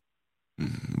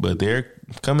 But they're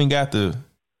coming out the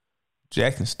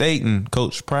Jackson State and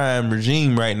Coach Prime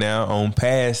regime right now on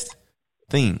past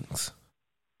things.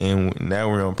 And now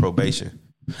we're on probation.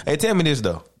 Hey, tell me this,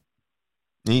 though.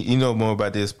 You know more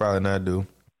about this probably than I do.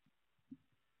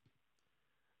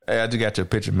 Hey, I just got your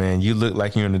picture, man. You look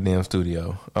like you're in the damn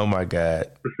studio. Oh, my God.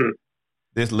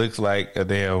 This looks like a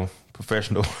damn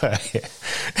professional.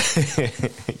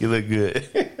 You look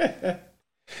good.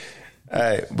 All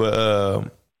right, but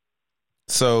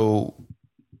so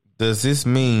does this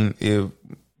mean if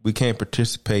we can't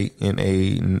participate in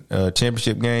a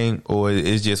championship game, or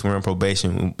it's just we're on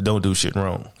probation, we don't do shit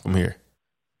wrong from here?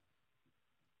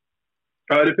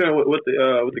 It depends on what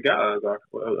the guidelines are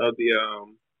of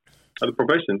the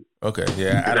probation. Okay,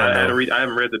 yeah, I don't know. I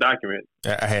haven't read the document.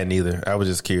 I hadn't either. I was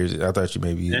just curious. I thought you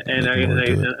maybe. And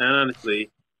honestly,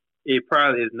 it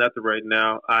probably is nothing right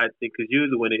now. I think because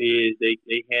usually when it is, they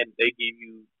give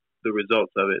you the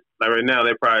results of it. Like right now,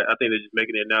 I think they're just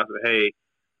making the announcement. Hey,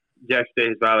 Jackson State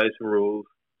has violated some rules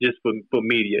just for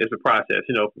media. It's a process,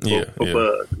 for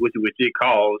buzz, which it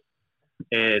calls.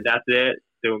 And after that,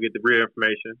 they're gonna get the real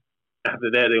information.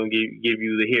 After that, they're gonna give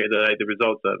you the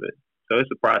results of it. So it's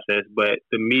a process, but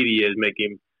the media is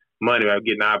making money by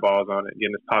getting eyeballs on it,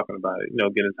 getting us talking about it,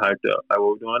 getting us hyped up, like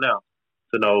what we're doing now.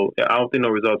 So no, I don't think no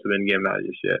results have been given out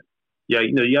just yet. Yeah,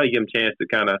 you gotta give them a chance to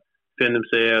kind of defend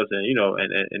themselves and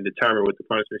and determine what the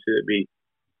punishment should be.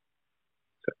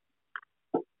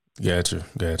 So. Gotcha.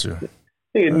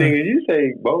 Nigga, did you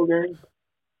say bowl game?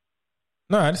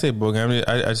 No, I didn't say bowl game.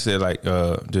 I just said like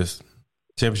just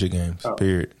championship games.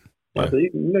 Period. Yeah. So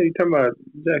you're talking about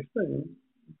Jackson.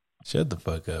 Shut the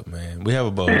fuck up, man. We have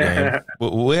a bowl game.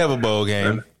 We have a bowl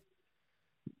game.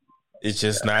 It's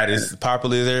just not as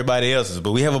popular as everybody else's,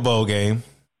 but we have a bowl game.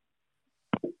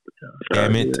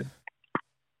 Damn it.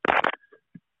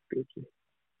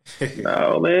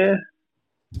 Oh, man.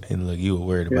 And look, you were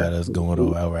worried about us going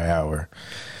over an hour.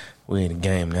 We in the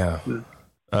game now.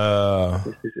 I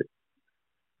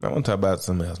want to talk about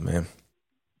something else, man.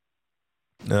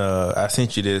 I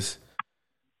sent you this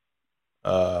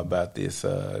about this.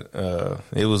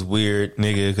 It was weird,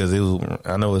 nigga, because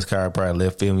I know his car probably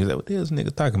left field. He's like, what the hell is this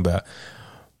nigga talking about?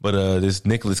 But this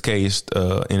Nicolas Cage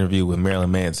interview with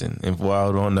Marilyn Manson. And for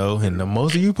all who don't know, and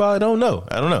most of you probably don't know.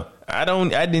 I don't know. I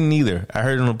didn't either. I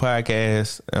heard it on the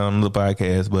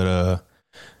podcast, but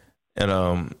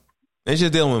it's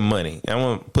just dealing with money. I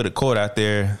want to put a quote out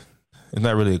there. It's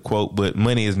not really a quote, but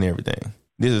money isn't everything.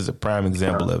 This is a prime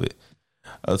example of it.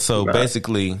 So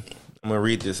basically, I'm gonna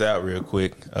read this out real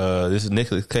quick. This is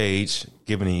Nicolas Cage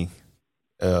giving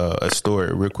a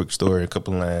real quick story, a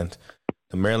couple of lines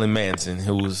to Marilyn Manson,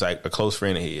 who was like a close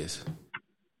friend of his.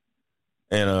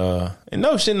 And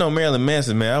no shit on Marilyn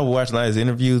Manson, man. I was watching a lot of his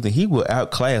interviews, and he will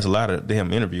outclass a lot of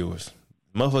damn interviewers.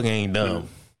 Motherfucker ain't dumb.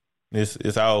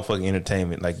 It's all fucking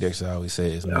entertainment, like Dexter always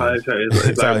says.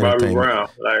 It's like Bobby Brown.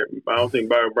 Like I don't think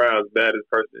Bobby Brown is bad as a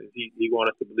person. He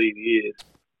wants us to believe he is.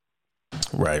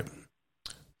 Right.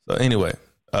 So anyway,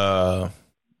 so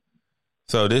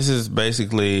this is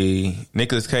basically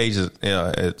Nicolas Cage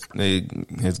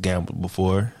has gambled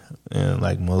before, and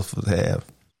like most of us have.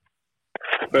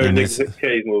 Favorite Nicolas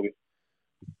Cage movie?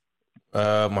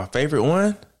 My favorite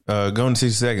one, Gone in 60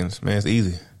 Seconds. Man, it's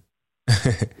easy.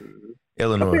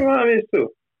 Illinois. I think mine is too.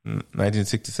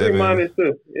 1967. I think mine is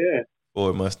too. Yeah.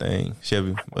 Ford Mustang,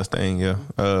 Chevy Mustang. Yeah.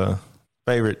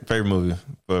 Favorite movie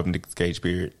for Nicolas Cage.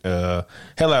 Period. Hell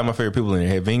out of my favorite people in there.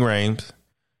 Had Ving Rhames,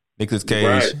 Nicolas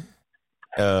Cage,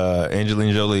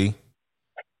 Angelina Jolie,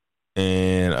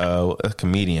 and a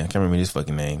comedian. I can't remember his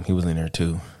fucking name. He was in there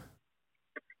too.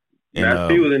 Master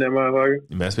P was in that motherfucker.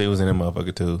 Master P was in that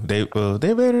motherfucker too. They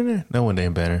better in there. No one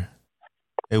damn better.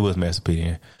 It was Master P.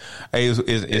 Yeah. Hey, it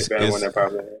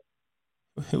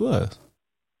was.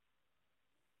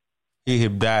 He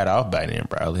had died off by then,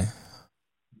 probably.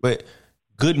 But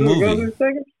good movie. Going to the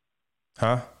second?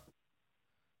 Huh?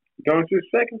 Going to the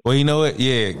second? Well, you know what?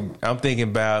 Yeah, I'm thinking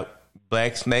about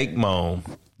Black Snake Moan.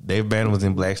 Dave Banner was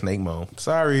in Black Snake Moan.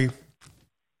 Sorry.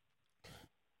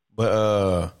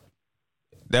 But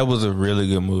that was a really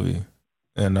good movie.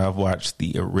 And I've watched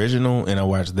the original and I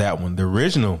watched that one. The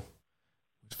original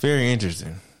was very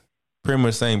interesting. Pretty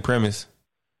much same premise.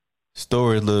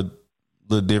 Story a little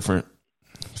different.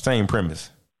 Same premise.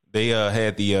 They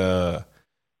had the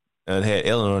had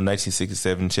Eleanor in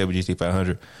 1967 Chevy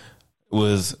GT500.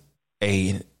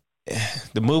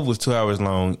 The movie was 2 hours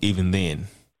long even then.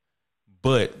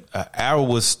 But an hour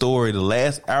was story. The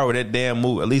last hour of that damn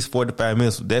movie, at least 45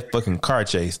 minutes, was that fucking car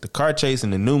chase. The car chase in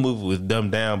the new movie was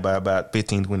dumbed down by about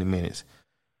 15, 20 minutes.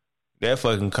 That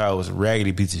fucking car was a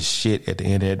raggedy piece of shit at the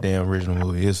end of that damn original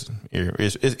movie. It's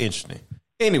interesting.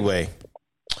 Anyway,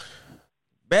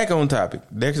 back on topic.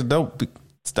 Dexter,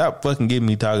 stop fucking getting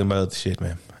me talking about other shit,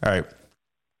 man. All right.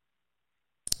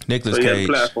 Nicolas Cage.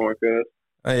 Platform, cuz.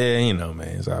 Yeah, you know,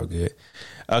 man, it's all good.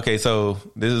 Okay, so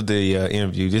this is the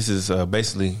interview. This is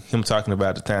basically him talking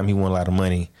about the time he won a lot of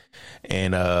money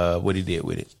and what he did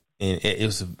with it. And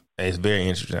it's very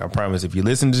interesting. I promise. If you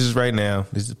listen to this right now,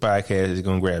 this is a podcast. It's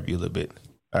gonna grab you a little bit.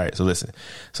 All right, so listen.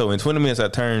 So in 20 minutes, I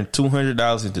turned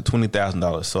 $200 into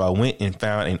 $20,000. So I went and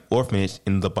found an orphanage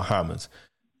in the Bahamas.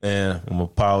 And I'm gonna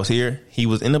pause here. He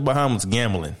was in the Bahamas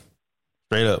gambling,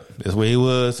 straight up. That's where he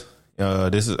was. I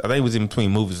think it was in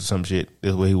between movies or some shit.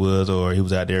 That's where he was, or he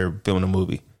was out there filming a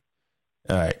movie.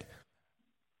 All right.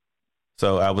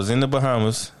 So I was in the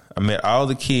Bahamas. I met all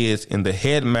the kids and the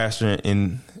headmaster,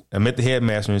 and I met the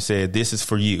headmaster and said, "This is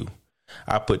for you."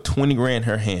 I put 20 grand in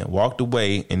her hand, walked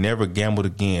away, and never gambled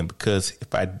again because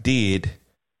if I did,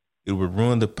 it would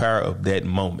ruin the power of that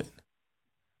moment.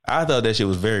 I thought that shit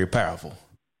was very powerful,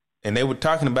 and they were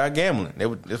talking about gambling.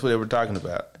 That's what they were talking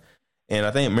about. And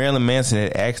I think Marilyn Manson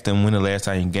had asked him when the last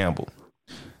time he gambled.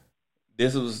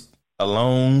 This was a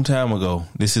long time ago.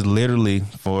 This is literally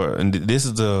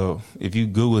if you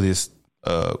Google this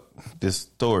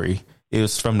story, it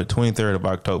was from the 23rd of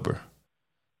October.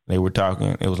 They were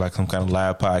talking. It was like some kind of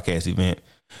live podcast event.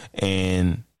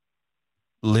 And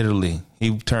literally,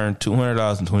 he turned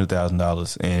 $200 into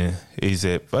 $20,000. And he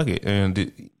said, fuck it.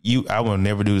 And I will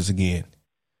never do this again.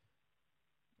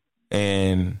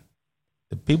 And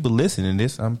the people listening to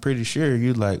this, I'm pretty sure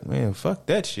you're like, man, fuck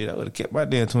that shit. I would have kept my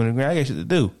damn 20 grand. I got shit to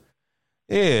do.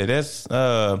 Yeah, that's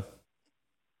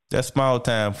small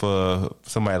time for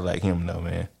somebody like him, though,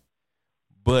 man.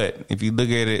 But if you look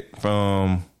at it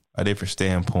from a different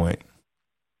standpoint,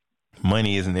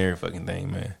 money isn't every fucking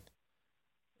thing, man.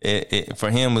 For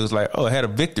him, it was like, oh, I had a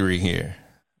victory here.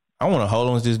 I want to hold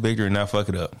on to this victory and not fuck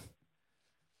it up.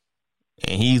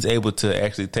 And he's able to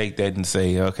actually take that and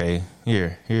say, okay,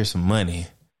 here's some money.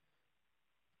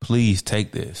 Please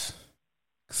take this.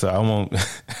 So I won't,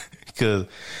 because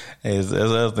that's the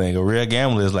other thing. A real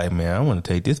gambler is like, man, I want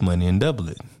to take this money and double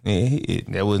it.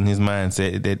 That wasn't his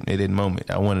mindset at that moment.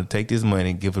 I want to take this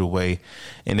money and give it away,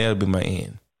 and that'll be my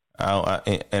end. I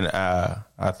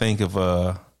think if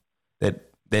that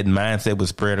mindset was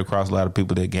spread across a lot of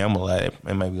people that gamble a lot,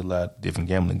 there might be a lot of different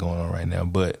gambling going on right now,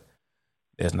 but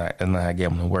that's not how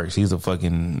gambling works. He's a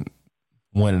fucking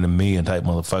one in a million type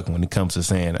motherfucker when it comes to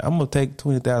saying, I'm going to take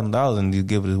 $20,000 and just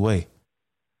give it away.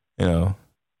 You know,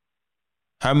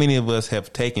 how many of us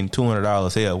have taken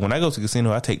 $200? Hell, when I go to the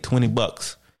casino, I take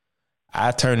 $20.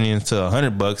 I turn it into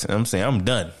 $100 and I'm saying I'm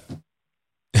done.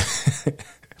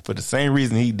 For the same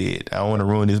reason he did. I don't want to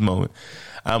ruin this moment.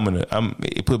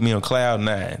 It put me on cloud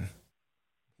 9.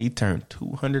 He turned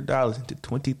 $200 into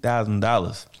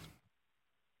 $20,000.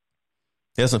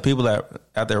 There's some people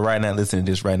out there right now listening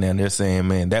to this right now, and they're saying,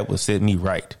 man, that would set me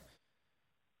right.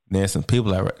 And there's some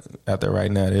people out there right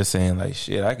now, they're saying, like,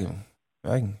 shit, I can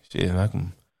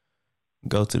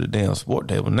go to the damn sport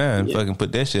table now and fucking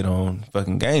put that shit on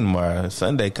fucking game tomorrow.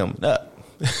 Sunday coming up.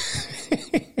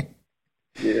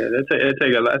 Yeah,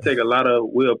 that take a lot of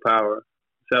willpower,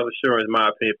 self-assurance, in my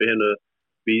opinion, for him to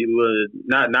be willing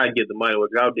to not get the money away.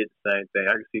 Because I did the same thing.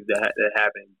 I can see that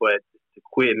happen, but to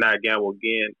quit and not gamble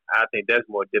again, I think that's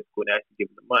more difficult than actually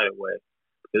giving the money away,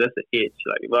 because that's an itch.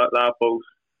 Like a lot of folks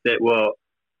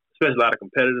especially a lot of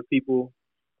competitive people,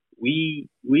 we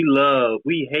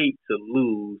hate to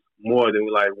lose more than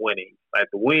we like winning. Like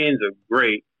the wins are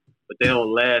great, but they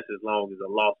don't last as long as the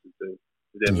losses do.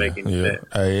 Does that make any sense?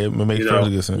 It makes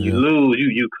perfect sense. You lose,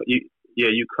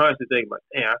 you constantly think about,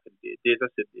 damn, I could have did this, I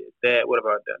should have did that. What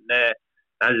have I done that?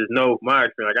 I just know from my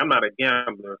experience, like I'm not a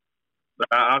gambler, but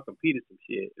I'll compete in some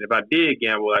shit. And if I did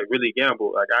gamble, like really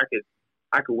gamble, like I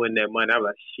could win that money. I'm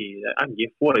like, shit, I can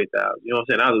get 40,000. You know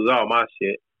what I'm saying? I lose all my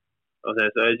shit. You know what I'm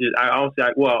saying? So it's just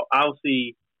I'll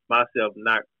see myself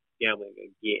not gambling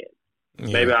again.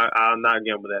 Yeah. Maybe I'll not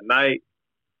gamble that night.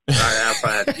 I'll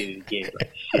probably have to get it again.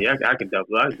 Like, shit, I can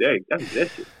double. I can do that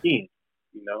shit again.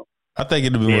 You know. I think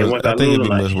it'll be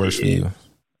much worse for you.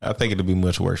 I think it'll be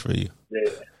much worse for you. Yeah.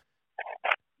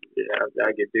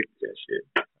 I get addicted to that shit.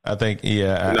 I think,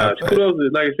 kudos,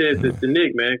 like I said, to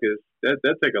Nick, man, because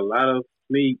that take a lot of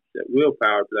me, that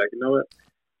willpower to be like, you know what?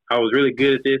 I was really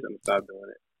good at this. I'm gonna stop doing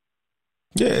it.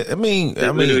 Yeah, I mean,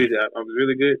 I was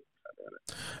really good.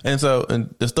 And so,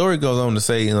 and the story goes on to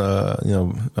say,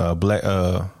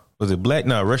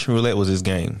 Russian roulette was his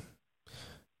game.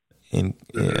 And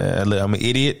I'm an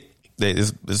idiot.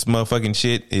 This motherfucking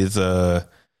shit is.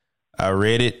 I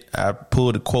read it. I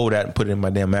pulled a quote out and put it in my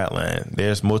damn outline.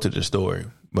 There's more to the story,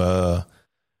 but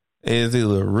Is it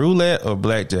a roulette or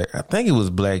blackjack? I think it was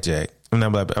blackjack. I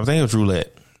think it was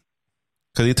roulette.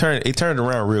 Because it turned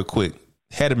around real quick.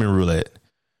 Had to been roulette.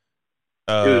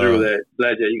 It was roulette.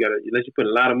 Blackjack, you gotta, unless you put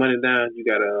a lot of money down, you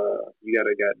gotta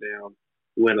goddamn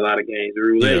win a lot of games. The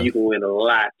roulette, you can win a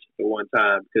lot at one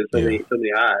time because so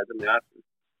many odds.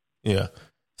 Yeah.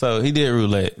 So he did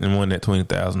roulette and won that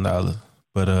 $20,000.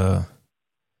 But I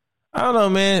don't know,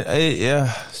 man.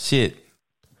 Shit.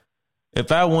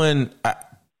 If I won, I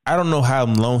don't know how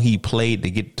long he played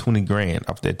to get $20,000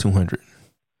 off that 200.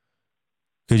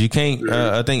 Because you can't.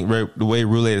 I think the way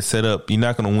roulette is set up, you're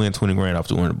not going to win $20,000 off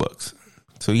 $200.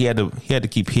 So he had to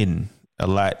keep hitting a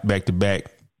lot back to back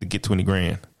to get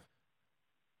 $20,000.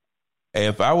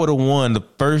 If I would have won the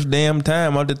first damn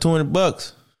time out the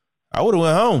 $200, I would have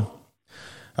went home.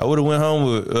 I would have went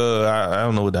home with I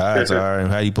don't know what the odds are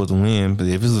and how you supposed to win, but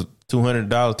if it's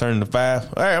 $200 turning to $5,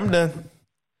 all right, I'm done.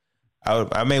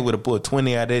 I may would have put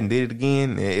 20 out there and did it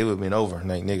again, and it would have been over.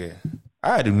 Like, nigga,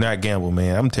 I do not gamble,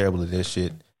 man. I'm terrible at that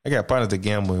shit. I got partners that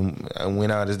gamble and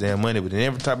win all this damn money, but they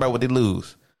never talk about what they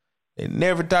lose. They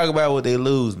never talk about what they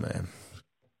lose, man.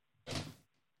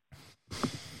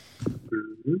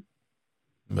 Mm-hmm.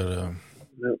 But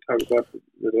never talk about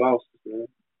the losses, man.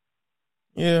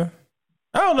 Yeah.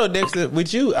 I don't know, Dexter.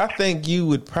 With you, I think you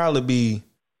would probably be.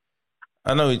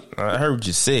 I know. I heard what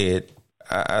you said.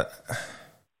 I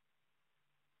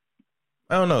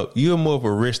don't know. You're more of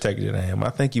a risk taker than I am.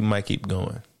 I think you might keep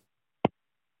going.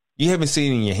 You haven't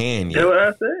seen it in your hand yet. That's what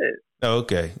I said. Oh,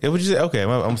 okay. What you say? Okay,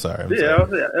 I'm sorry. That's what I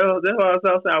was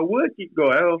saying. I would keep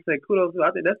going. I was saying kudos.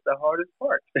 I think that's the hardest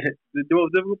part. The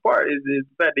most difficult part is the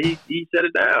fact that he shut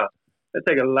it down. That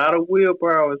take a lot of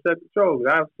willpower and self-control.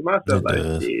 I see myself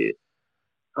like, shit.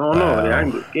 I don't know. I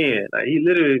can get scared. Like, he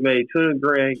literally made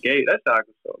 $200,000. That's like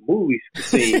a movie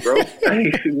scene, bro.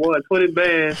 He won 20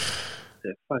 bands.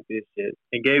 Said, fuck this shit,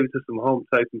 and gave it to some home,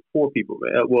 like some poor people,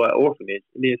 man. Well, an orphanage,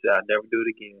 and then said, I'll never do it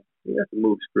again. Yeah, that's a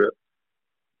movie script.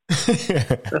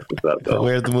 That's what's up, though.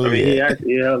 Where's the movie? He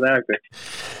held actor.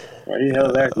 He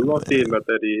held actor. We're gonna see about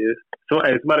that.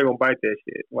 Somebody gonna bite that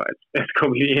shit. Watch. It's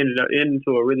gonna be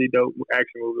into a really dope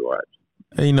action movie. Watch.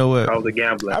 Hey, you know what? Called The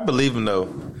Gambler. I believe him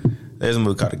though. There's a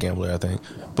movie called The Gambler, I think,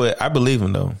 but I believe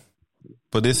him though.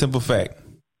 For this simple fact.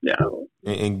 Yeah.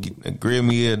 And agree with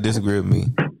me or disagree with me.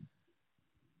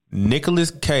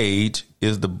 Nicolas Cage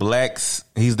is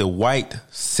he's the white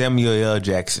Samuel L.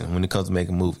 Jackson when it comes to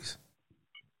making movies.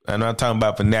 I'm not talking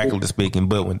about vernacular speaking,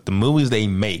 but when the movies they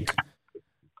make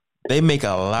a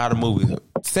lot of movies.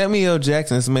 Samuel L.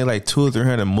 Jackson has made like 200 or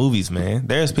 300 movies, man.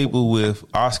 There's people with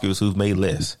Oscars who've made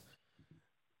less.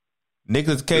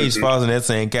 Nicolas Cage falls in that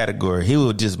same category. He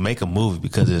will just make a movie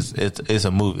because it's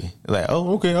a movie. Like,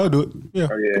 oh, okay, I'll do it. Yeah,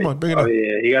 come on, bring it up.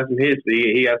 Yeah, he got some hits.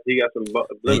 He got some.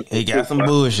 He got some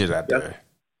bullshit out there,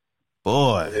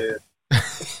 boy. Yeah.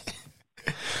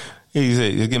 He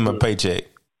said, "Just give him a paycheck."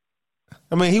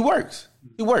 I mean, he works.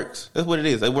 That's what it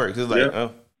is. It works. It's like,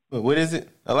 what is it?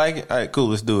 I like it. All right, cool.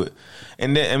 Let's do it.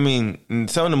 And then, I mean,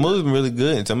 some of the movies been really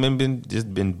good, and some of them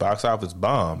been box office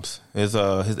bombs. His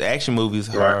action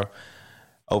movies are.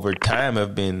 Over time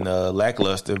have been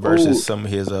lackluster versus some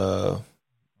of his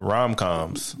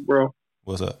rom-coms. Bro.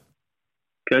 What's up?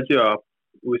 Cut you off.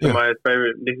 With some of my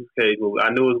favorite Nicolas Cage movies.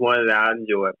 I knew it was one that I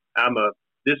enjoyed.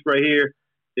 This right here,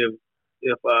 if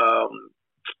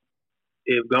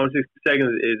Gone 60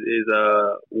 Seconds is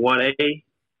 1A,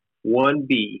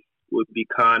 1B would be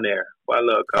Con Air. Well, I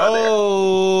love Con Air.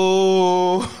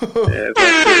 Oh.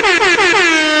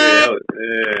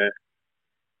 Yeah.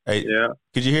 Hey,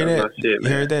 could you hear that? Shit, you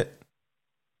heard that?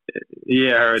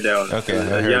 Yeah, I heard that one. Okay,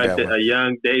 a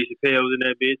young Dave Chappelle was in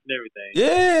that bitch and everything.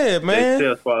 Yeah, man.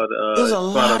 There's a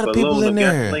lot of people in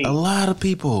there. Gasoline. A lot of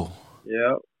people.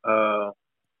 Yeah. Oh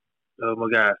my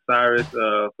God, Cyrus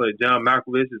played John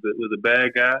Malkovich was a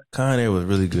bad guy. Con Air was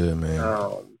really good, man.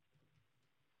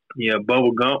 Yeah,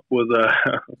 Bubba Gump was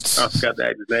I forgot the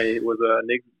actor's name. It was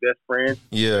Nick's best friend.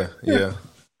 Yeah.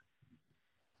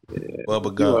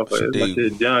 Bubba Gump.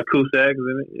 John Cusack was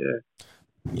in it.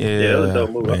 Yeah, it was a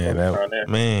dope movie.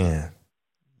 Man,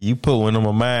 you put one on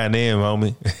my mind, then,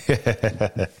 homie.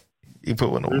 You put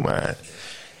one on my mind.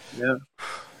 Yeah.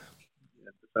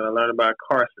 So I learned about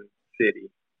Carson City,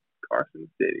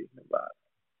 Nevada.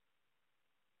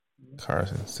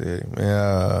 Carson City,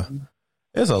 man.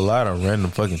 There's a lot of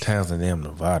random fucking towns in damn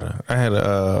Nevada. I had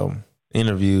a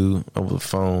interview over the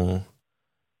phone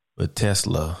with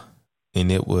Tesla. And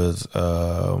it was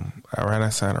right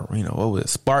outside of Reno. What was it?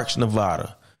 Sparks,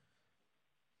 Nevada.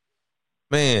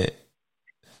 Man,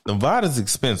 Nevada's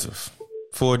expensive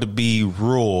for it to be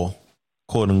rural,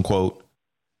 quote unquote.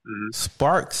 Mm-hmm.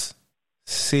 Sparks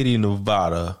City,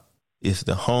 Nevada It's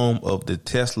the home of the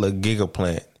Tesla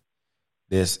gigaplant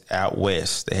that's out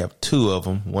west. They have two of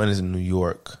them. One is in New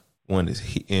York. One is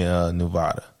in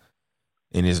Nevada.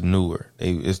 And it's newer.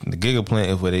 The gigaplant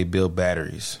is where they build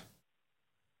batteries.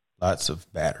 Lots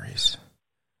of batteries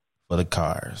for the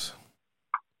cars.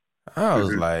 I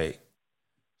was like,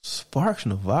 Sparks,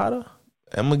 Nevada?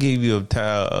 I'm going to give you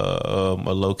a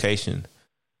location.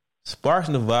 Sparks,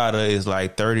 Nevada is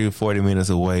like 30 to 40 minutes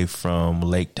away from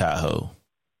Lake Tahoe.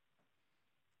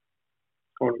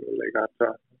 Lake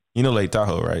Tahoe. You know Lake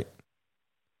Tahoe, right?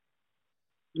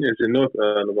 Yeah, it's in North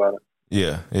Nevada.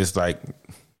 Yeah,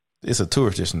 it's a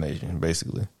tourist destination,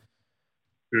 basically.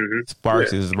 Mm-hmm.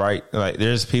 Sparks is right. Like,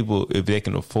 there's people, if they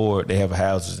can afford, they have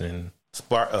houses in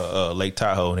Lake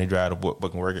Tahoe, and they drive to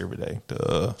fucking work every day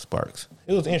to Sparks.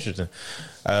 It was interesting.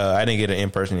 I didn't get an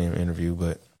in-person interview,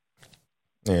 but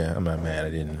yeah, I'm not mad. I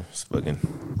didn't. Fucking.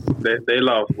 They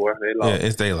lost, boy. They lost. Yeah,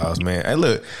 they lost, man. Hey,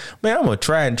 look, man, I'm a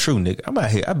tried and true nigga. I'm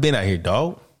out here. I've been out here,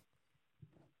 dog.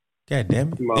 God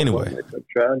damn it. Anyway,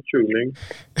 tried and true, nigga.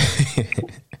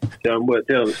 Tell them what.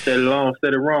 Tell them set it on,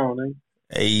 set it wrong, nigga.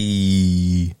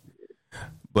 Hey,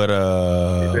 but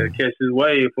you better catch his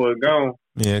wave before it gone.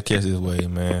 Yeah, catch his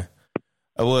wave, man.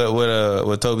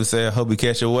 What Toby said? Hope you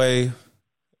catch your wave.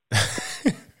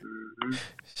 Mm-hmm.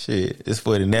 Shit, it's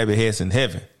for the nappy heads in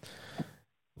heaven.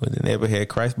 With the never had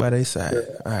Christ by their side. Yeah.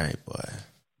 All right, boy.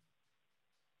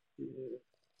 Yeah.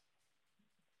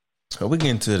 So we get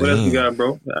into the what else you got,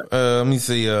 bro? Let me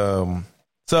see.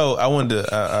 So I wanted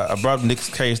to. I brought Nick's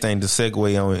case thing to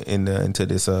segue on into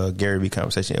this Gary Vee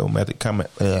conversation with Matthew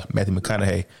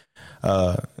McConaughey,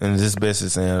 and this best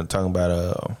is talking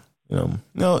about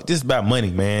just about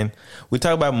money, man. We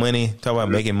talk about money, talk about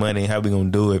making money, how we gonna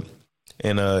do it,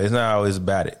 and it's not always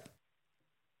about it.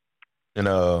 And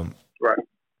right.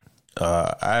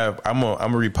 I'm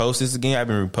gonna repost this again. I've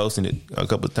been reposting it a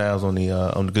couple of times on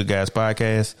the Good Guys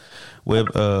podcast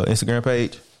Instagram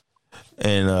page,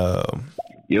 and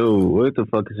yo, what the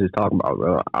fuck is this talking about,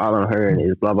 bro? All I'm hearing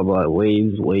is blah blah blah,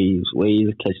 waves,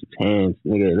 catch his hands,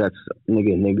 nigga. That's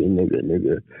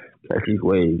nigga, catch these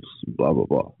waves, blah blah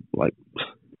blah. Like,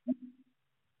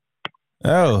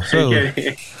 oh, so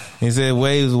he said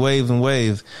waves and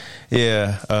waves.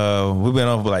 Yeah, we've been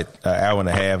on for like an hour and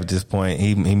a half at this point.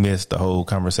 He missed the whole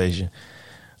conversation.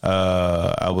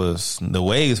 The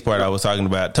waves part I was talking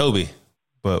about Toby,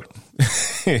 but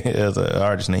there's an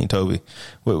artist named Toby.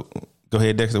 Go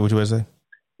ahead, Dexter. What you want to say?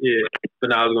 Yeah,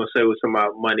 but I was going to say with some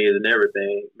about money and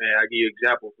everything. Man, I'll give you an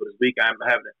example for this week. I'm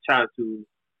having a chance to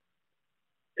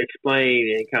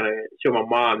explain and kind of show my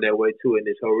mom that way too in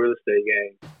this whole real estate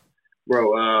game.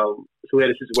 Bro, so we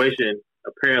had a situation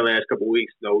apparently last couple of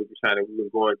weeks. We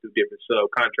were going through different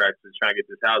subcontractors trying to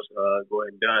get this house go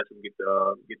ahead and done so we get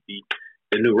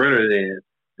the new renters in.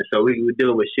 And so we were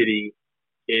dealing with shitty,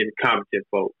 incompetent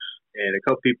folks. And a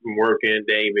couple people been working,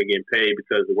 they ain't been getting paid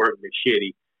because the work been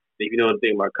shitty. If you know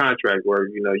anything about contract work,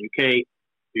 you can't,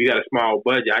 if you got a small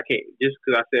budget, I can't, just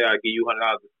because I say I'll give you $100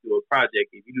 to do a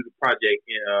project, if you do the project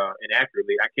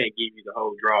inaccurately, I can't give you the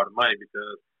whole draw of the money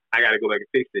because I got to go back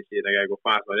and fix this shit. I got to go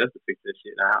find somebody else to fix this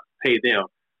shit. I pay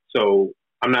them. So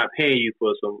I'm not paying you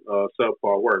for some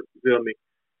subpar work. You feel me?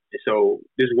 And so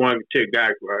this one particular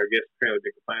guy, I guess apparently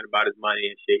been complaining about his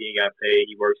money and shit. He ain't got paid.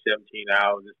 He worked 17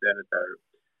 hours, this, that, and the third.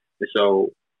 And so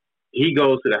he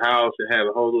goes to the house and have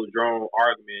a whole little drone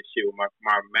argument and shit with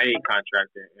my main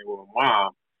contractor and with my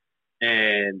mom.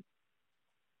 And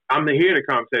I'm to hear the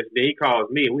conversation. Then he calls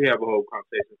me and we have a whole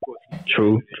conversation. Of course,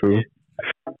 true.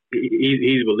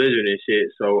 He's belligerent and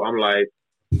shit. So I'm like,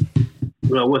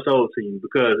 what's over to you?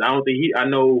 Because I don't think I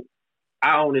know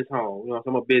I own his home. So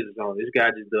I'm a business owner. This guy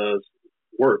just does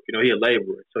work. He a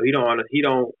laborer. So he don't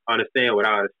understand what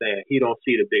I understand. He don't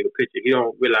see the bigger picture. He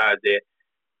don't realize that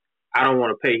I don't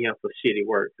want to pay him for shitty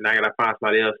work, and I gotta find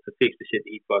somebody else to fix the shit that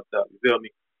he fucked up. You feel me?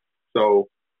 So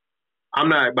I'm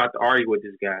not about to argue with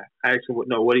this guy. I asked him, what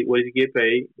did he get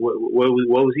paid? What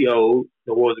was he owed?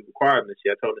 What was the requirement?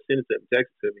 I told him to send it to me,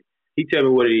 text it to me. He tell me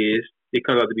what it is. It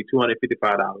comes out to be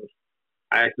 $255.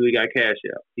 I asked him, we got cash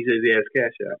out. He says he has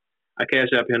cash out. I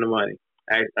cash out him the money.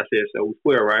 I said, so we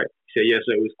square, right? He said, yes,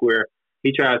 sir, we square.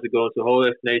 He tries to go into a whole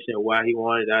explanation of why he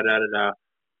wanted da.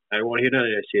 I don't want to hear none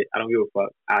of that shit. I don't give a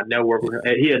fuck. I never work with him.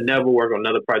 He'll never work on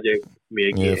another project with me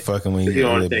again. Yeah, fucking when you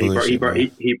don't understand.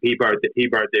 He burnt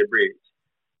their bridge.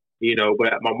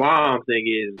 But my mom's thing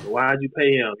is, why'd you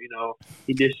pay him?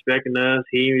 He disrespecting us.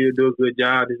 He didn't do a good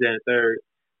job. This, that, and third.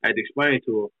 I had to explain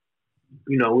to him.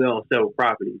 We own several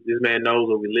properties. This man knows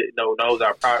what we knows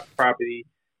our property.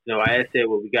 I asked him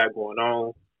what we got going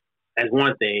on. That's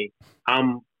one thing.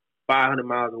 I'm 500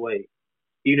 miles away.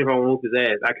 Even if I want to whoop his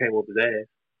ass, I can't whoop his ass.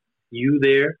 you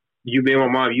there, you being my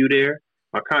mom, you there,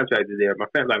 my contract is there, my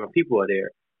family, like my people are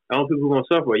there. The only people who gonna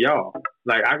suffer are y'all.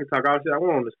 Like I can talk all shit I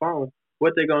want on this phone.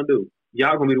 What they gonna do?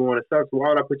 Y'all gonna be the one that sucks. So why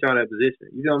would I put y'all in that position?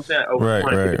 You know what I'm saying? Over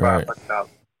 $255,000.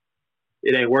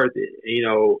 It ain't worth it. And, you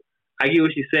know, I get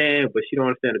what she's saying, but she don't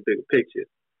understand the bigger picture.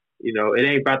 You know, it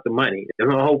ain't about the money. The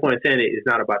whole point of saying it's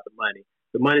not about the money.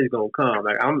 The money's gonna come.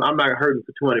 Like I'm not hurting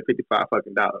for $255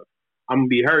 fucking dollars. I'm gonna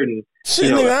be hurting. Shit,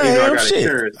 you know, I got shit.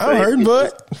 Insurance. I'm hurting,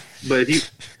 but if you,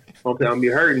 I'm gonna be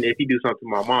hurting if he do something to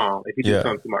my mom. If he do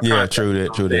something to my contract, true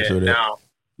that. Now,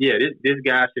 this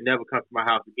guy should never come to my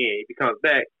house again. If he comes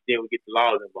back, then we get the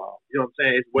laws involved. You know what I'm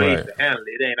saying? It's ways to handle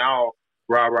it. It ain't all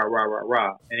rah.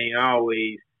 It ain't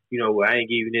always, you know, well, I ain't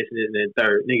giving this and this and then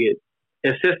third. Nigga,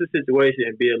 assess the situation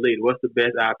and be a leader. What's the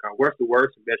best outcome? What's the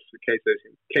worst and best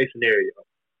case scenario?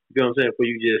 You know what I'm saying? Before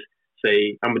you just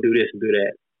say, I'm gonna do this and do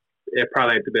that. It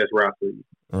probably ain't the best route for you.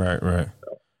 Right.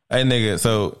 So. Hey, nigga.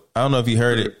 So I don't know if you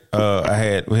heard it.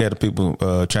 We had the people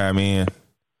chime in,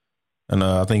 and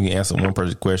I think you answered one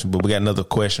person's question, but we got another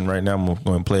question right now. I'm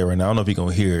going to play it right now. I don't know if you're going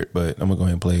to hear it, but I'm going to go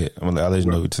ahead and play it. I'll let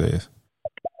you know what it says.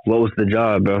 What was the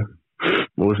job, bro?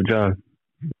 What was the job?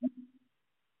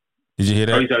 Did you hear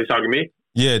that? Oh, you talking to me?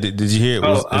 Yeah. Did you hear it?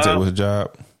 It was a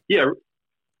job. Yeah,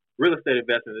 real estate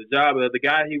investment. The job of the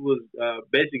guy, he was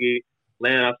basically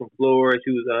laying out some floors.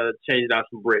 He was changing out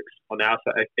some bricks on the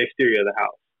outside exterior of the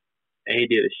house, and he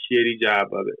did a shitty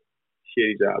job of it.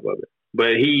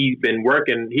 But he had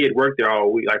worked there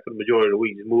all week, like for the majority of the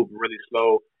week, just moving really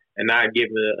slow and not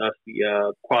giving us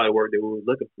the quality work that we were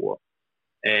looking for.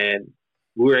 And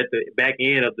we were at the back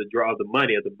end of the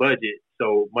money of the budget,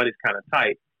 so money's kind of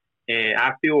tight. And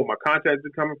I feel where my contracts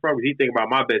are coming from, because he think about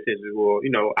my best interest. Well,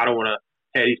 you know, I don't want to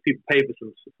have these people pay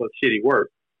for shitty work.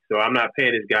 So I'm not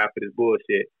paying this guy for this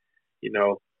bullshit, you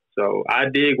know. So I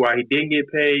dig why he didn't get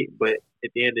paid, but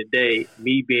at the end of the day,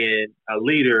 me being a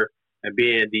leader and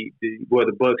being the where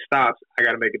the buck stops, I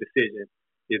got to make a decision.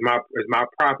 Is my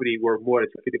property worth more than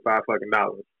 $55 fucking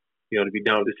dollars? You know, to be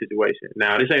done with this situation.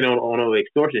 Now, this ain't on no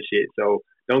extortion shit, so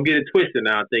don't get it twisted.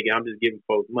 Now, thinking I'm just giving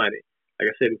folks money. Like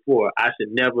I said before, I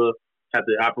should never have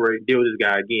to deal with this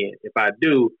guy again. If I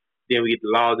do, then we get the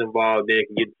laws involved. Then it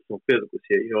can get into some physical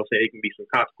shit. You know what I'm saying? It can be some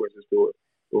consequences to it.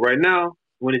 But right now,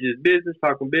 when it's just business,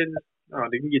 talking business,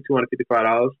 they can get $255.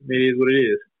 I mean, it is what it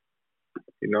is.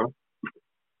 You know?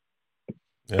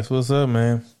 That's what's up,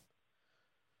 man.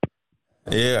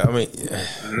 Yeah, I mean,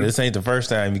 this ain't the first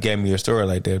time you gave me a story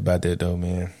like that about that, though,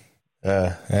 man.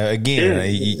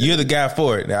 You're the guy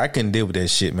for it. I couldn't deal with that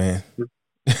shit, man.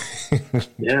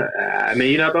 Yeah, I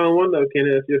mean, you're not the only one though, Ken.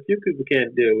 A few people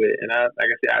can't deal with it, and like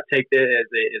I said, I take that as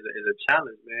a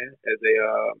challenge, man.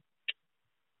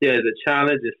 As a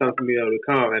challenge, it's something to be able to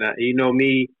come. And you know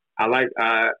me, I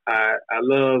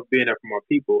love being there for my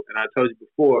people. And I told you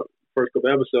before, first couple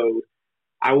episodes,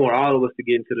 I want all of us to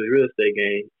get into the real estate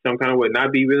game, some kind of way.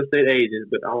 Not be real estate agents,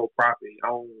 but own property,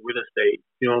 own real estate.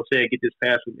 You know what I'm saying? Get this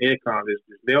passive income, this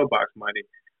mailbox money.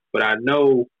 But I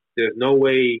know there's no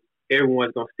way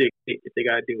everyone's gonna stick if they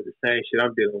gotta deal with the same shit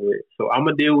I'm dealing with. So I'm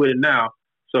gonna deal with it now.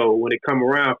 So when it come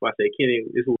around, if I say, Kenny,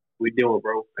 this is what we doing,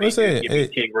 bro. What's that? Give me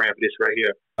 10 grand for this right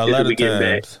here. A lot of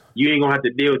times, you ain't gonna have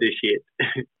to deal with this shit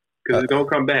because it's gonna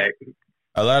come back.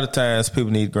 A lot of times, people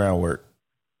need groundwork.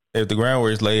 If the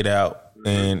groundwork is laid out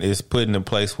and it's put in a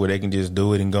place where they can just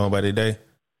do it and go about their day,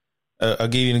 I'll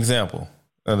give you an example.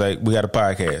 Like we got a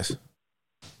podcast.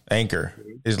 Anchor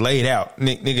is laid out,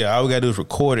 nigga. All we gotta do is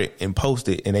record it and post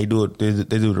it, and they do it. They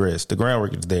do the rest. The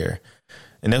groundwork is there,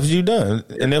 and that's what you've done,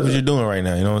 and that's what you're doing right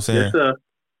now. You know what I'm saying? Yes, sir.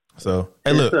 So,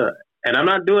 hey, look, and I'm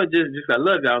not doing just I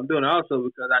love y'all. I'm doing it also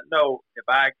because I know if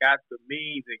I got the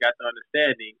means and got the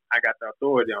understanding, I got the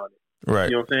authority on it. Right.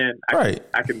 You know what I'm saying?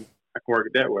 I can work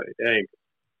it that way. Dang.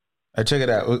 Hey, check it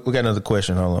out. We got another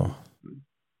question. Hold on.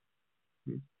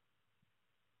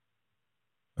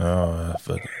 Oh,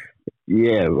 fuck it.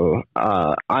 Yeah, bro.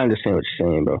 I understand what you're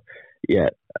saying, bro. Yeah,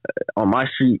 on my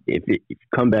street, if you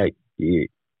come back,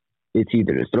 it's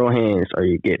either to throw hands or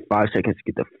you get 5 seconds to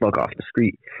get the fuck off the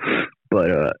street.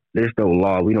 But there's no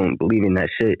law. We don't believe in that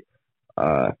shit.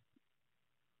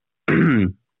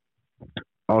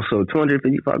 Also,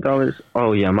 $255.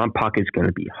 Oh yeah, my pocket's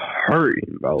gonna be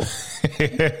hurting, bro.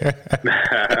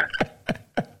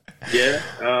 Yeah,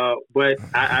 but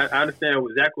I understand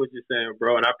exactly what you're saying,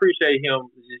 bro, and I appreciate him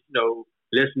just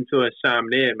listening to us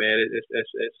chiming in, man. It's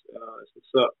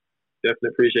what's up. Definitely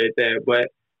appreciate that. But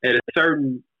at a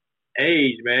certain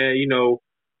age, man,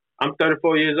 I'm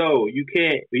 34 years old. You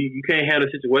can't handle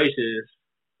situations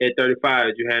at 35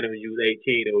 as you handled when you was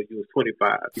 18 or when you was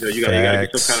 25. You gotta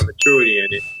be some kind of maturity in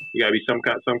it. You gotta be some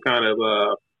kind of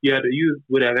you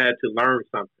would have had to learn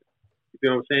something.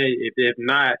 feel what I'm saying? If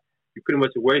not, you pretty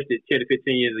much wasted 10 to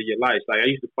 15 years of your life. Like, I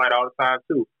used to fight all the time,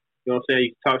 too. You know what I'm saying? I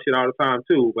used to talk shit all the time,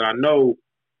 too. But I know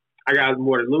I got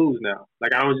more to lose now.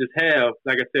 Like, I don't just have,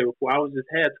 like I said before, I don't just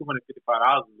have $255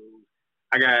 to lose.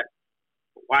 I got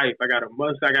a wife. I got a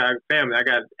mother. I got a family. I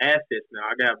got assets now.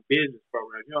 I got business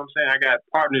programs. You know what I'm saying? I got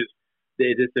partners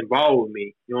that's involved with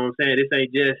me. You know what I'm saying? This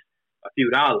ain't just a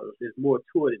few dollars. There's more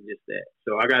to it than just that.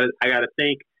 So I gotta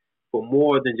think for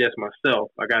more than just myself.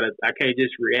 I can't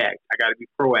just react. I gotta be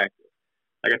proactive.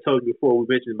 Like I told you before, we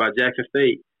mentioned about Jackson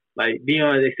State. Like,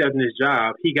 Deion accepting this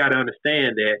job, he gotta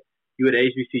understand that you at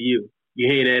HBCU. You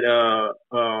ain't at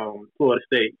Florida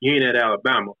State. You ain't at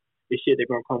Alabama. This shit they're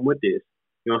gonna come with this.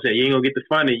 You know what I'm saying? You ain't gonna get the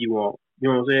funding you want. You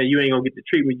know what I'm saying? You ain't gonna get the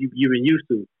treatment you've been used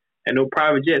to. And no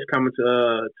private jets coming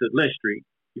to Lynch Street.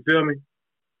 You feel me?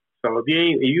 So if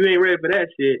you ain't ready for that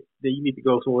shit, then you need to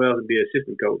go somewhere else and be an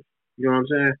assistant coach. You know what I'm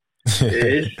saying?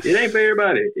 it ain't for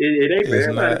everybody. It ain't for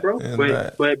everybody, bro.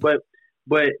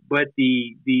 But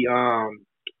the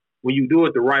when you do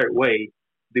it the right way,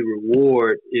 the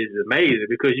reward is amazing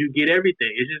because you get everything.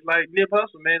 It's just like Nip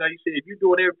Hustle, man. Like you said, if you're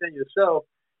doing everything yourself,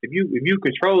 if you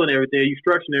controlling everything, you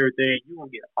structuring everything, you gonna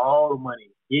get all the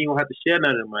money. You ain't gonna have to share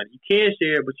none of the money. You can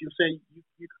share, but you say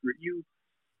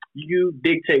you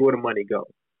dictate where the money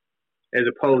goes, as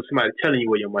opposed to somebody telling you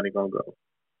where your money gonna go.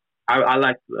 I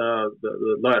like the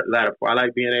latter part. I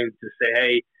like being able to say,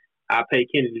 "Hey, I pay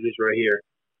Kenny to do this right here."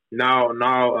 No,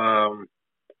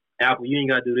 Apple, you ain't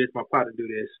gotta do this. My partner do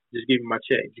this. Just give me my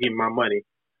check. Just give me my money.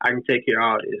 I can take care of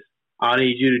all this. All I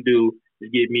need you to do is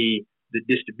give me the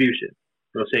distribution.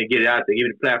 You know what I'm saying? Get it out there. Give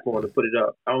me the platform to put it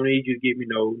up. I don't need you to give me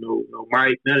no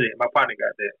mic, none of that. My partner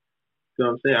got that. You know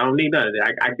what I'm saying? I don't need none of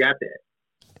that. I got that.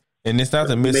 And it's not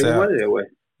to miss out.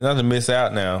 Not to miss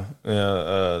out now.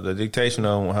 The dictation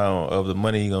of the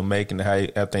money you're gonna make and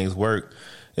how things work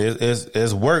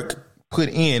is work put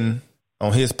in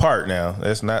on his part now.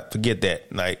 Let's not forget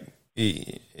that. Like,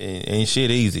 it ain't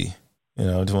shit easy. You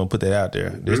know, I just want to put that out there.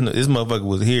 This motherfucker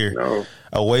was here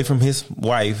away from his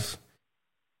wife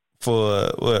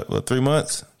for what 3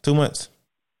 months? 2 months?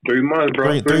 3 months,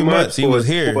 bro. 3 months he was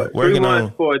here working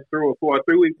on for a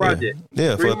 3-week project.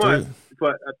 Yeah, for 3 months. For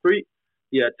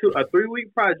a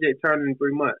 3-week project turned in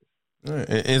 3 months.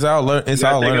 It's all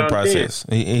learning process.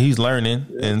 He's learning,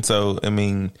 and so I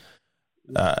mean,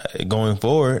 going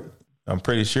forward, I'm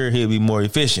pretty sure he'll be more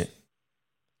efficient.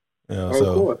 You know,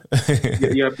 of course.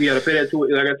 you got to pay that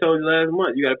tuition. Like I told you last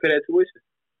month, you got to pay that tuition.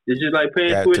 It's just like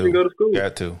paying tuition to go to school.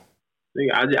 Got to.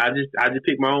 I just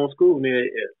picked my own school. Man,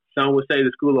 some would say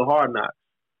the school of hard knocks.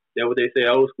 That's what they say.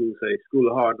 Old school say school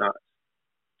of hard knocks.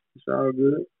 It's all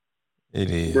good. It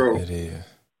is, bro. It is.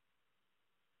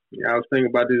 Yeah, I was thinking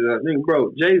about this. I think,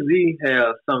 bro, Jay-Z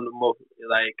has some of the most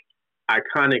like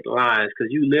iconic lines because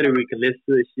you literally can listen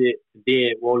to this shit and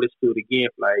then won't listen to it again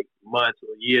for like months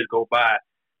or years go by.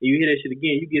 And you hear that shit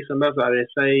again, you get something else out of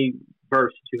that same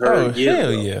verse that you heard years ago.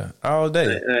 Hell yeah, all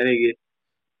day.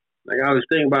 Like I was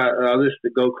thinking about, I listened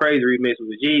to Go Crazy remix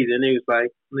with Jeezy, and it was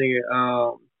like, nigga,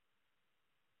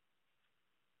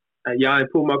 y'all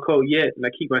ain't pulled my coat yet, and I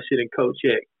keep my shit in coat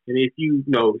check. And if you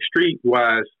know,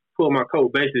 street-wise, pull my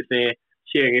coat, basically saying,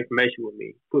 sharing information with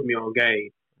me, put me on game.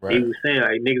 Right. He was saying,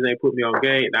 like, niggas ain't put me on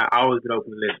game, and I always been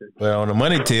open to listen. Well, on the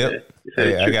money tip,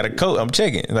 I got a coat, I'm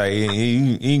checking. Like,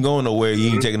 you ain't going nowhere, you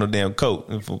ain't taking no damn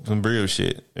coat. Some real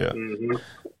shit. Yeah. Mm-hmm.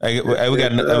 Hey, we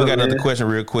got another question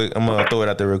real quick. I'm going to throw it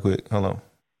out there real quick. Hold on.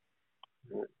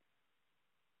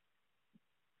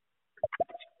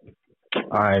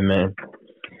 All right, man.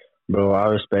 Bro, I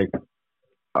respect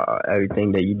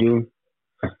everything that you do,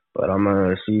 but I'm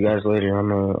gonna see you guys later. I'm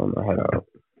gonna head out.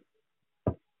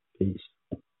 Peace.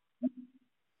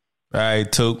 All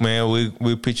right, Took, man.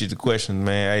 We appreciate the questions,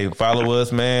 man. Hey, follow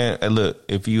us, man. Hey, look,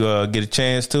 if you get a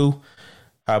chance to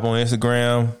hop on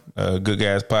Instagram, Good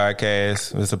Guys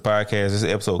Podcast. It's a podcast. This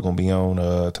episode gonna be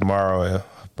on tomorrow,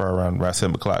 probably around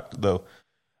 7:00 though.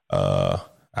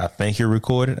 I think you're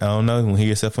recorded. I don't know. You can hear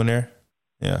yourself on there.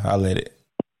 Yeah, I'll let it.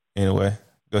 Anyway,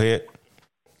 go ahead.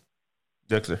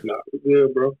 Dexter. No,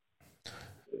 good, bro.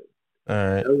 All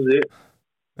right. That was it.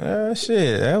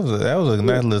 Shit. That was a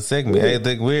nice little segment. I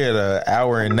think we're at 1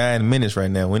 hour and 9 minutes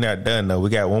right now. We're not done though. We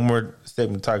got one more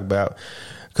segment to talk about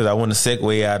because I want to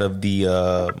segue out of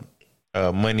the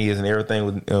money and everything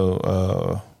with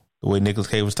the way Nicolas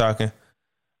Cage was talking.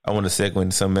 I want to segue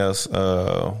into something else.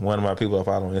 One of my people I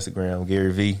follow on Instagram,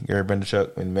 Gary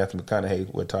Vaynerchuk, and Matthew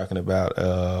McConaughey were talking about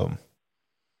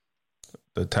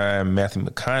the time Matthew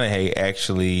McConaughey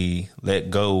actually let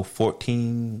go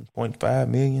 $14.5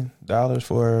 million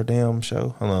for a damn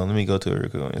show. Hold on, let me go to it real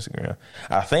quick on Instagram.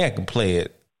 I think I can play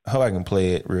it. I hope I can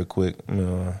play it real quick.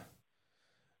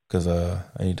 because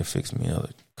I need to fix me another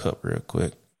cup real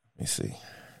quick. Let me see.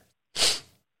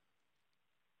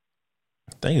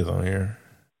 I think it's on here.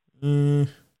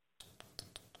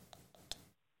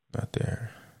 Not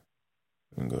there.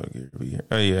 I'm gonna get it.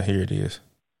 Oh yeah, here it is.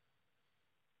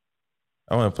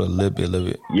 I want to put a little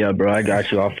bit. Yeah, bro, I got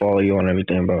you. I'll follow you on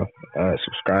everything, bro.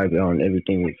 Subscribe on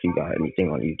everything if you got anything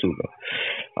on YouTube, bro.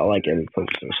 I like every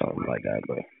post or something like that,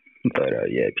 bro. But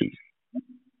yeah, peace.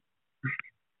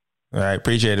 All right,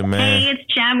 appreciate it, man. Hey, it's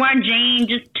Jaguar Jane,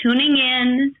 just tuning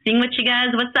in, seeing what's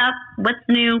up, what's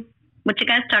new, what you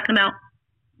guys talking about.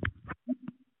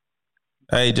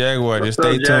 Hey, Jaguar, just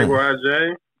stay tuned. Jaguar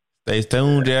Jane? Stay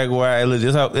tuned, Jaguar. Hey, look,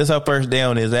 this our first day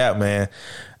on this app, man.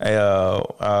 Hey,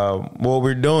 what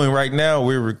we're doing right now,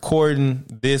 we're recording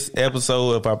this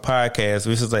episode of our podcast.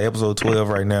 This is like episode 12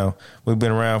 right now. We've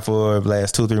been around for the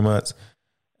last 2-3 months.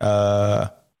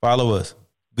 Follow us,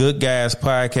 Good Guys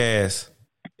Podcast.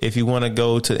 If you want to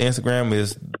go to Instagram,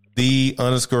 it's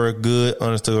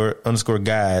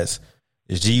 _good_guys.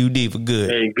 It's GUD for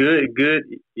good. Hey, good.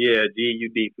 Yeah,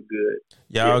 GUD for good.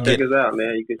 Y'all check us out,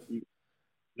 man. You can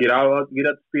get up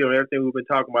to speed on everything we've been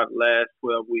talking about the last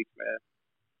 12 weeks, man.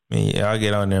 Yeah, I'll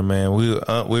get on there, man.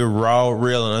 We're raw,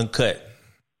 real, and uncut.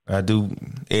 I do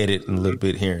edit a little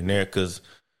bit here and there because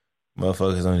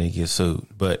motherfuckers don't need to get sued.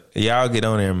 But y'all get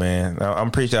on there, man.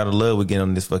 I'm pretty sure out of love we get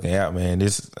on this fucking app, man.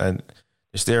 This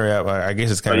stereo app, I guess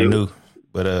it's kind of new,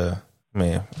 but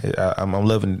man, I'm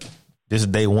loving. This is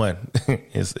day one.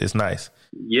 It's nice.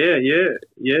 Yeah,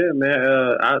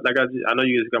 man. I know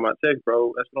you just got my text,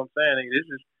 bro. That's what I'm saying.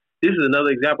 This is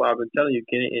another example I've been telling you,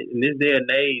 Kenny. In this day and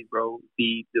age, bro,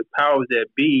 the powers that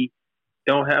be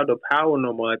don't have the power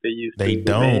no more like they used to. They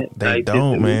don't,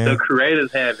 man. The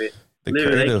creators have it.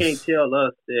 Literally, they can't tell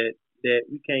us that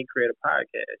we can't create a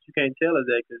podcast. You can't tell us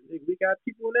that because we got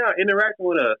people now interacting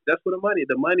with us. That's where the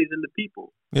money's in the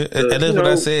people. Yeah, that's what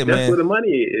I said, man. That's where the money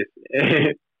is.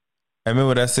 I remember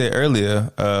what I said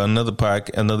earlier, another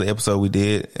episode we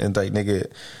did, and like,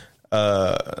 nigga,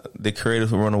 the creators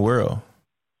who run the world.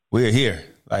 We are here.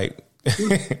 Like,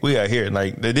 we are here.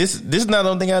 Like, this is not the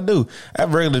only thing I do. I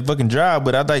have a regular fucking job,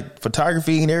 but I like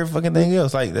photography and every fucking thing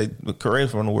else. Like, the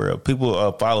creators run the world. People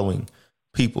are following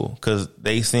people because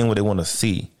they seen what they want to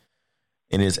see,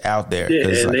 and it's out there. Yeah,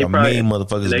 it's like a million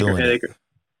motherfuckers doing it.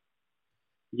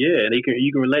 Yeah, and you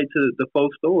can relate to the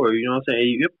folks' story. You know what I'm saying?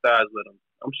 You empathize with them.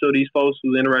 I'm sure these folks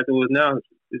who's interacting with us now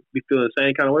be feeling the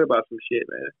same kind of way about some shit,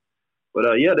 man.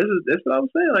 But yeah, that's what I'm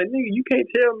saying. Like, nigga, you can't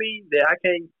tell me that I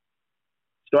can't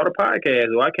start a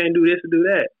podcast or I can't do this or do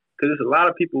that, because there's a lot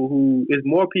of people it's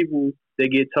more people that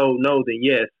get told no than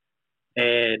yes,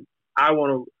 and I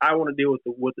want to deal with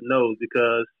the no's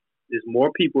because there's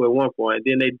more people at one point.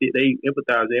 Then they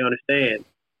empathize, they understand.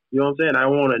 You know what I'm saying? I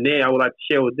would like to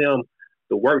share with them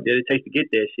the work that it takes to get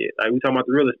that shit. Like, we talking about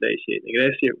the real estate shit. Nigga,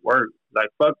 that shit works. Like,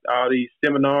 fuck all these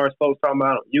seminars folks talking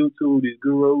about on YouTube, these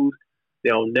gurus. They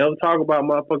don't never talk about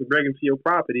motherfuckers breaking to your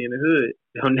property in the hood.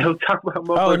 They don't never talk about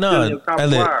motherfuckers stealing your copper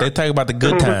wire. They talk about the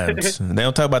good times. They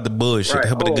don't talk about the bullshit. Right. They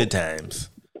talk about the good times.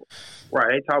 Right.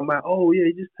 They talking about, oh,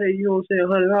 yeah, just pay, you know what I'm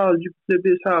saying, $100, you can flip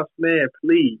this house. Man,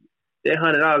 please. That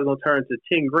 $100 is going to turn to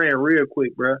 $10,000 real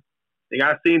quick, bro. Nigga,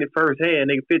 I seen it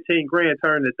firsthand. Nigga, $15,000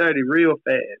 turn to 30 real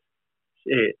fast.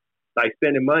 Shit. Like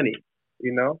spending money,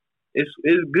 you know? It's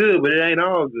good, but it ain't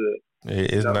all good.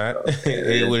 It's not. It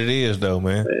is what it is, though,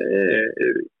 man.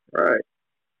 Yeah, right.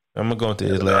 I'm gonna go into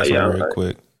this last one real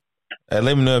quick.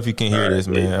 Let me know if you can hear this,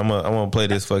 man. I'm gonna play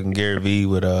this fucking Gary V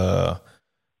with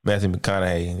Matthew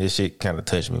McConaughey. This shit kind of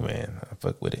touched me, man. I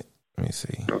fuck with it. Let me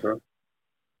see. Okay.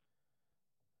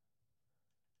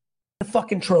 The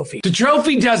fucking trophy. The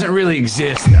trophy doesn't really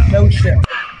exist, though. No shit.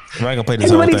 I'm not gonna play this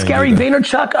whole thing. It's Gary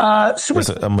Vaynerchuk.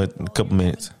 I'm a couple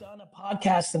minutes.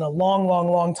 Podcast in a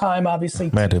long time, obviously.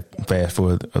 I had to fast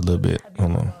forward a little bit.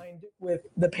 Hold on. With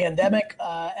the pandemic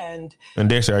and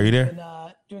Dexter, are you there?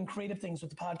 And, doing creative things with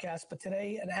the podcast, but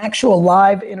today an actual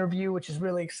live interview, which is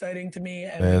really exciting to me.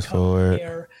 And fast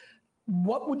forward.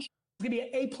 What would you give me an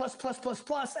A++++,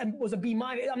 and was a B-?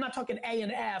 I'm not talking A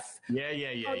and F. Yeah.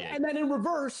 And then in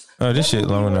reverse. Oh, this shit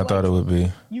longer than I thought it would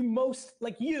be. You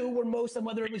were most, and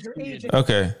whether it was your agent.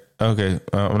 Okay.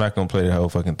 I'm not gonna play the whole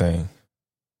fucking thing.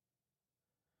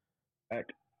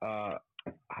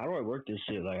 How do I work this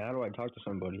shit? Like, how do I talk to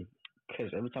somebody?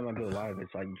 Because every time I go live,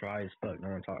 it's like dry as fuck. No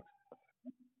one talks.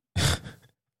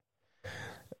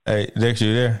 Hey, Dexter,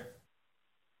 you there?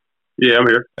 Yeah, I'm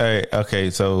here. Hey, okay.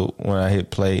 So when I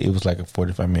hit play, it was like a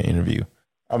 45-minute interview.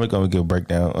 I'm just gonna give a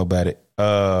breakdown about it.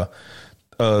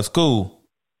 School.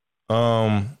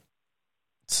 So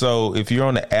if you're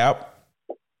on the app,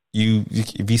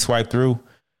 if you swipe through,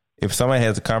 if somebody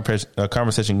has a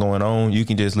conversation going on, you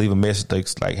can just leave a message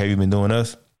like, have you been doing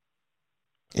us?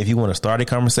 If you want to start a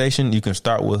conversation, you can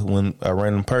start with a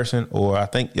random person, or I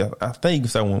think you can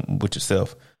start with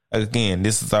yourself. Again,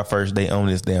 this is our first day on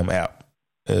this damn app.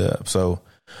 So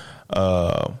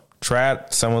try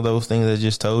some of those things I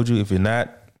just told you. If you're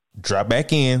not, drop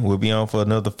back in. We'll be on for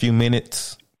another few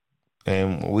minutes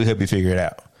and we'll help you figure it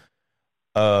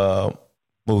out.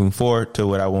 Moving forward to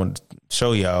what I want to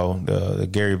show y'all, the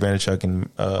Gary Vaynerchuk and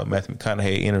Matthew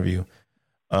McConaughey interview.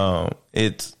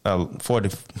 It's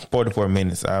 44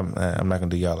 minutes. I'm not gonna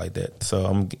do y'all like that. So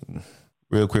I'm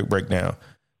real quick breakdown.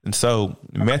 And so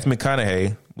Matthew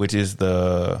McConaughey, which is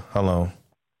hold on,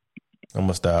 I'm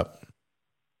gonna stop.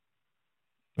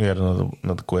 We had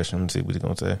another question. Let's see what he's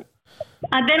gonna say.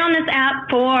 I've been on this app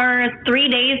for 3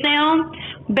 days now.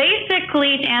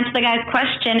 Basically, to answer the guy's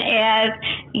question, is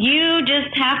you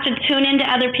just have to tune into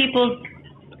other people's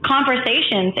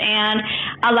conversations and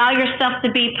allow yourself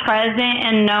to be present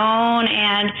and known,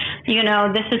 and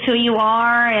this is who you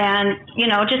are, and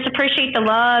just appreciate the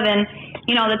love and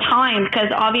the time, because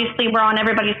obviously we're on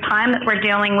everybody's time that we're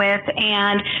dealing with,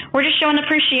 and we're just showing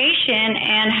appreciation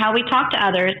and how we talk to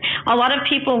others. A lot of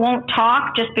people won't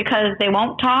talk just because they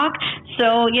won't talk,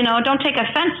 so don't take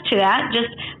offense to that. Just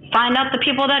find out the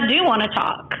people that do want to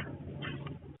talk.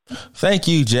 Thank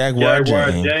you, Jaguar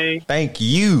Jane. Thank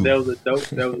you. That was a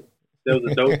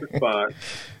dope response.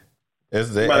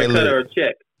 Somebody cut her a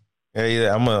check.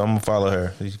 Yeah, I'm gonna follow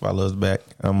her. She follows back.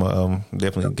 I'm gonna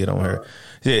definitely get on her.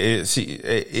 Yeah,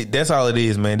 that's all it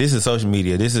is, man. This is social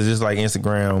media. This is just like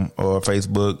Instagram or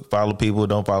Facebook. Follow people,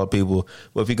 don't follow people.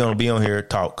 But if you're gonna be on here,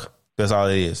 talk. That's all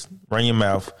it is. Run your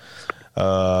mouth.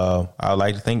 I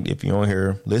like to think if you're on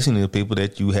here listening to people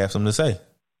that you have something to say.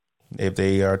 If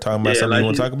they are talking about something you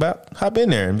want to talk about, hop in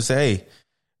there and say,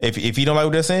 hey, if you don't like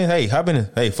what they're saying, hey, hop in there.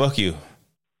 Hey, fuck you.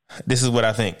 This is what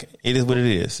I think. It is what it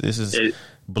is. This is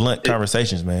blunt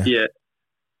conversations, man. Yeah.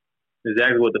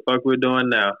 Exactly what the fuck we're doing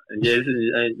now. And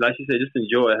like you said, just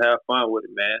enjoy it. Have fun with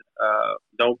it, man.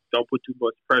 Don't put too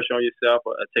much pressure on yourself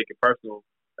or take it personal.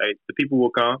 Like, the people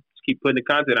will come. Just keep putting the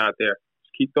content out there.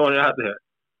 Just keep throwing it out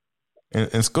there.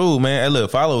 In school, man. Hey,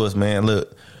 look, follow us, man.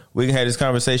 Look. We can have this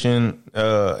conversation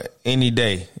any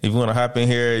day. If you want to hop in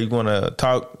here, you want to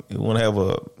talk, you want to have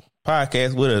a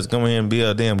podcast with us, come in here and be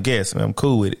a damn guest, man. I'm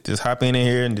cool with it. Just hop in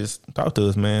here and just talk to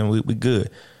us, man. We good.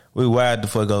 We wide the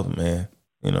fuck open, man.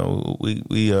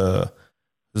 We there's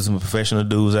some professional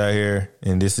dudes out here,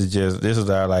 and this is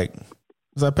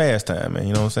our pastime, man.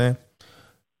 You know what I'm saying?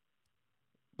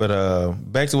 But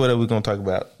back to what we're gonna talk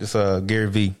about. This Gary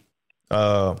V.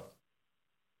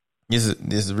 This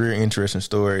is a really interesting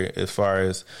story as far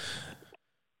as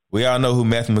we all know who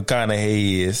Matthew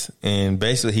McConaughey is. And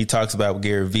basically he talks about with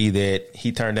Gary V that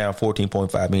he turned down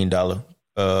 $14.5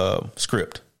 million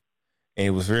script. And it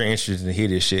was very interesting to hear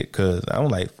this shit because I'm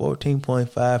like,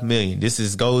 $14.5 million.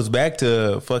 This goes back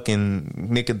to fucking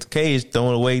Nicolas Cage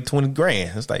throwing away 20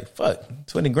 grand. It's like, fuck,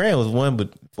 20 grand was one, but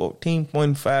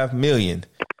 $14.5 million.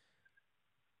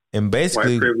 And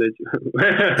basically, white privilege.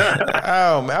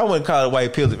 I wouldn't call it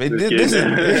white privilege. This is.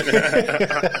 I'm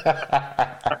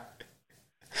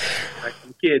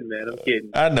kidding, man. I'm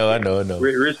kidding. I know.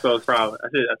 Rich folks' problem. I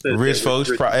said rich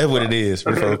folks' problem. That's what it is.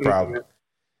 Rich folks' problem.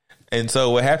 And so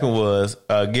what happened was,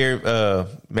 Matthew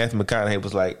McConaughey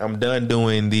was like, "I'm done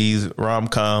doing these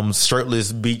rom-coms,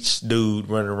 shirtless beach dude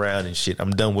running around and shit.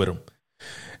 I'm done with them."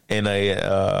 And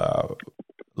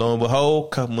lo and behold, a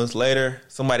couple months later,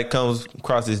 somebody comes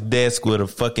across his desk with a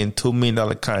fucking $2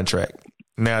 million contract.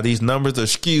 Now, these numbers are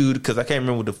skewed because I can't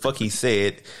remember what the fuck he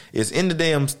said. It's in the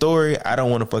damn story. I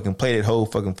don't want to fucking play that whole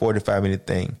fucking 45-minute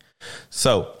thing.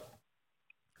 So,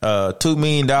 $2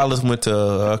 million went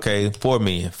to, 4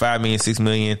 million, 5 million, 6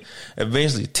 million,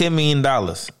 eventually $10 million.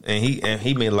 And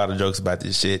he made a lot of jokes about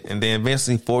this shit. And then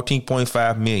eventually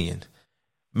 $14.5 million.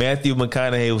 Matthew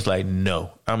McConaughey was like,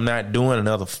 no, I'm not doing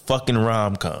another fucking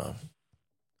rom-com.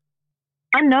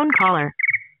 Unknown caller.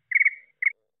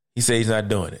 He said he's not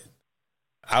doing it.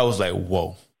 I was like,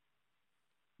 whoa.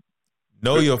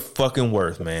 Know your fucking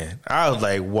worth, man. I was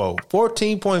like, whoa.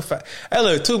 14.5. Hey,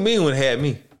 look, 2 million would have had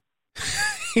me.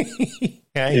 Shit.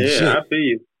 I feel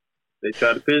you. They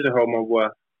tried to pigeonhole my boy.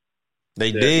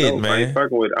 They did, man. I ain't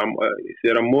fucking with it. He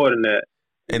said I'm more than that.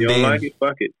 If and you don't like it,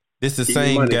 fuck it. This is the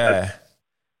same guy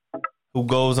who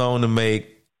goes on to make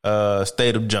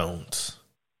State of Jones.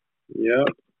 Yep.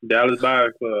 Dallas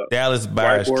Buyers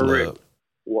Club.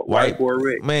 White Boy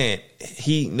Rick. Man,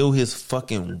 he knew his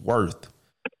fucking worth.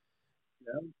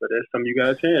 Yeah, but that's something you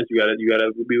gotta change. You gotta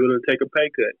be willing to take a pay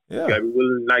cut. Yeah. You gotta be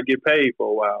willing to not get paid for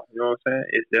a while. You know what I'm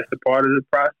saying? That's the part of the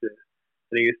process.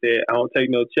 The nigga said, I don't take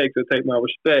no checks, I take my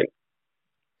respect.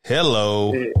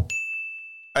 Hello. Yeah.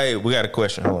 Hey, we got a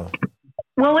question. Hold on.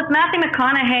 Well, with Matthew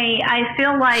McConaughey, I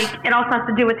feel like it also has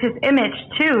to do with his image,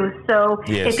 too. So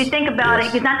if you think about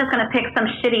it, he's not just going to pick some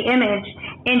shitty image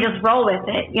and just roll with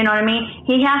it. You know what I mean?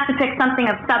 He has to pick something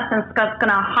of substance that's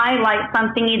going to highlight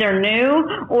something either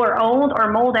new or old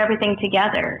or mold everything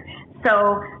together.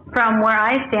 So from where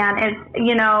I stand, it's,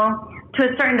 you know, to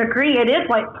a certain degree, it is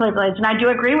white privilege. And I do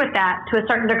agree with that to a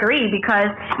certain degree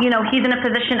because, you know, he's in a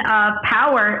position of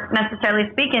power, necessarily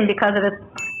speaking, because of his,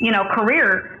 you know,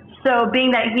 career. So being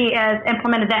that he has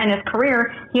implemented that in his career,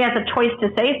 he has a choice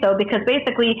to say so because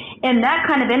basically in that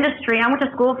kind of industry, I went to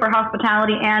school for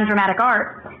hospitality and dramatic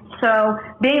arts. So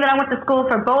being that I went to school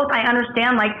for both, I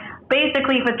understand like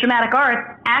basically with dramatic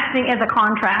arts, acting is a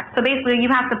contract. So basically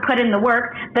you have to put in the work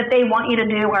that they want you to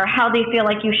do or how they feel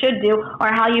like you should do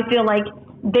or how you feel like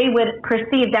they would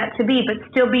perceive that to be, but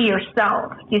still be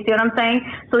yourself. Do you see what I'm saying?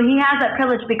 So he has that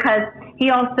privilege because he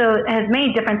also has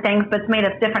made different things, but it's made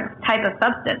of different type of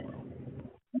substance.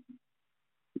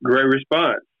 Great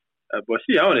response. But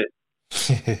she on it.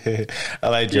 I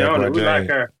like Jaguar James. We like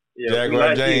her. Yeah,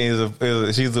 Jaguar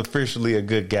James, she's officially a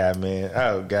good guy, man.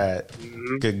 Oh, God.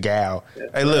 Mm-hmm. Good gal. Yes,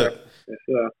 hey, look.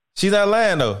 Yes, she's not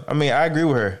lying, though. I mean, I agree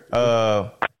with her.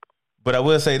 But I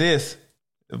will say this.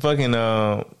 Fucking...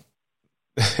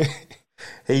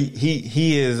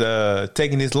 he is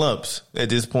taking his lumps at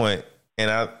this point, and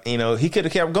he could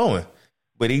have kept going,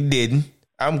 but he didn't.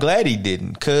 I'm glad he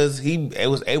didn't because he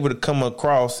was able to come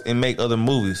across and make other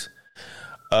movies.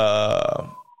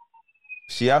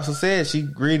 She also said she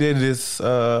greeted this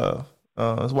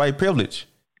white privilege,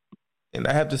 and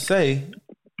I have to say,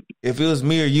 if it was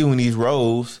me or you in these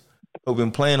roles who've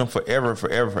been playing them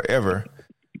forever.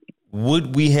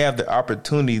 Would we have the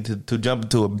opportunity to jump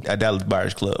into a Dallas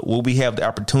Buyers Club? Will we have the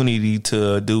opportunity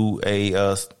to do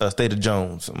a State of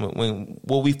Jones?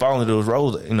 Will we fall into those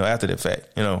roles, after that fact,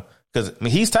 Because,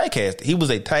 he's typecast. He was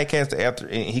a typecast after,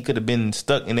 and he could have been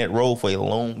stuck in that role for a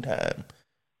long time.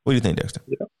 What do you think, Dexter?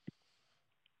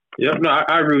 Yeah, no,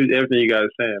 I agree with everything you guys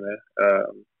are saying, man.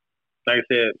 Like I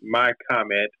said, my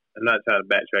comment, I'm not trying to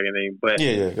backtrack anything, but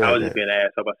I was just being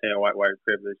asked about saying white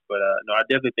privilege. But no, I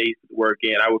definitely think it's work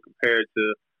in. I would compare it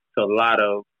to a lot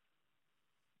of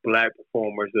black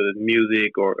performers, whether it's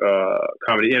music or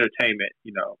comedy, entertainment.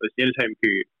 It's the entertainment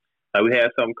period. We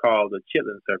have something called the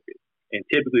chitlin circuit, and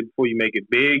typically before you make it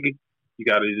big, you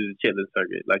got to do the chitlin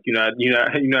circuit. Like you're not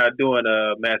doing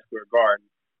Madison Square Garden.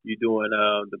 You're doing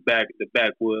the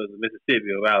backwoods of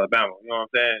Mississippi or Alabama. You know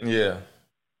what I'm saying? Yeah.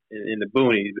 In the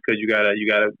boonies, because you gotta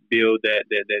build that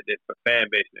fan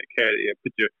base and that character. You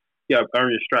gotta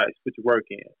earn your stripes, put your work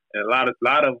in. And a lot of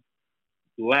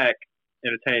black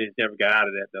entertainers never got out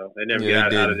of that though. They never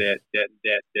got out of that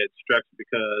structure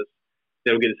because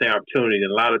they don't get the same opportunity.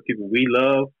 And a lot of people we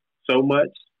love so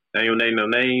much, I ain't gonna name no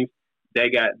names, they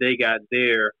got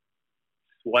their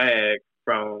swag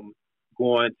from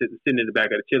going to sitting in the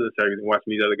back of the children's circus and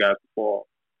watching these other guys perform.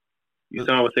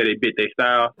 Some would say they bit their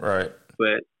style, right?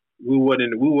 But we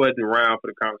wasn't around for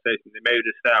the conversation. Maybe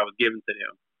the style was given to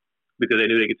them because they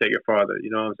knew they could take it farther.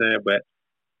 You know what I'm saying? But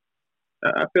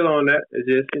I feel on that. It's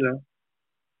just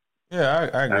Yeah,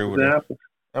 I agree with that.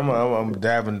 I'm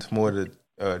diving into more of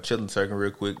the children's circuit real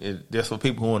quick. Just for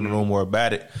people who want to know more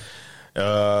about it.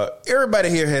 Everybody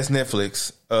here has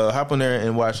Netflix. Hop on there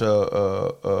and watch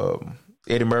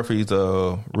Eddie Murphy's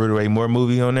Rudy Ray Moore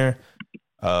movie on there.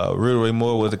 Rudy Ray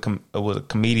Moore was a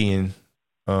comedian.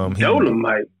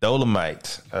 Dolomite.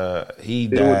 He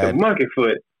died with the monkey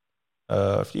foot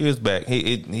a few years back.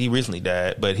 He recently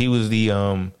died, but he was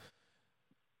the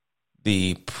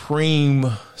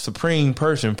supreme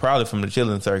person probably from the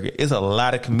children's circuit. It's a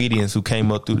lot of comedians who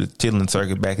came up through the children's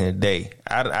circuit back in the day.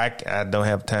 I don't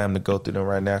have time to go through them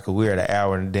right now because we're at an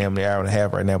hour and damn near hour and a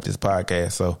half right now with this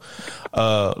podcast. So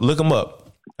look them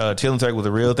up. Children's circuit was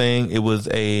a real thing. It was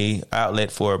a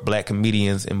outlet for black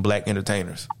comedians and black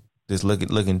entertainers. Just look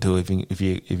into it if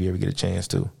you ever get a chance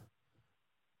to.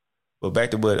 But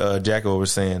back to what Jacko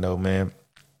was saying though, man.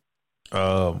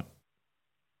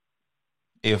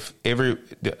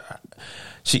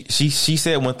 She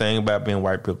said one thing about being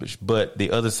white privileged, but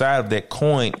the other side of that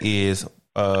coin is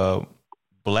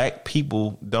black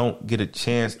people don't get a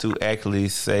chance to actually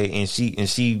say, and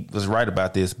she was right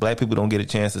about this. Black people don't get a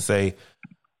chance to say,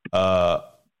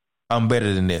 I'm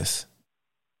better than this.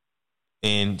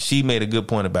 And she made a good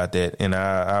point about that, and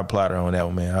I applaud her on that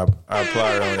one, man. I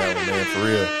applaud her on that one, man, for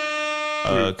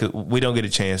real. 'Cause we don't get a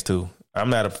chance to. I'm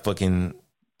not a fucking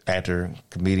actor,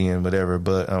 comedian, whatever,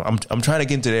 but I'm trying to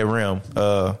get into that realm,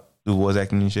 do voice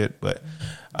acting and shit. But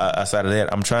outside of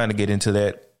that, I'm trying to get into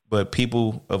that but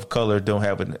people of color don't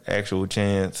have an actual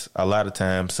chance a lot of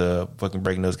times to fucking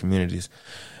break in those communities.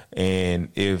 And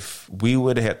if we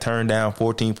would have turned down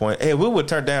 14 point, hey, we would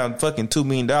turn down fucking $2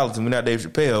 million and we're not Dave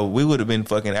Chappelle, we would have been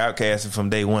fucking outcasted from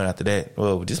day one after that.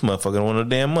 Well, this motherfucker want no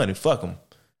damn money. Fuck him.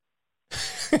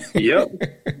 Yep.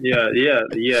 Yeah. Or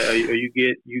you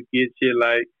get shit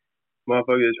like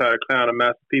motherfuckers try to clown a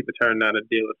master people turning down a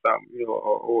deal or something, you know,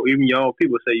 or even your own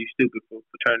people say you stupid for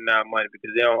turning down money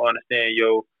because they don't understand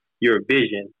your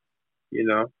vision, you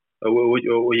know, or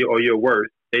your worth.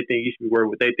 They think you should be worth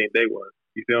what they think they worth.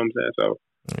 You feel what I'm saying? So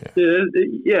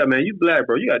yeah, man, you black,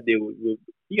 bro. You gotta deal with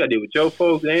your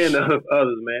folks and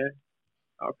others, man.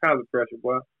 All kinds of pressure,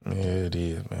 boy. Yeah, it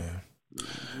is, man.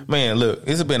 Man, look,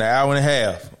 it's been an hour and a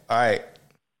half. All right.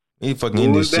 We fucking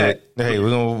in this shit. Hey,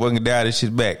 we're gonna fucking dial this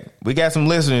shit back. We got some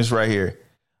listeners right here.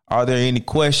 Are there any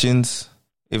questions?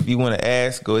 If you want to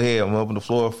ask, go ahead. I'm gonna open the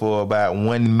floor for about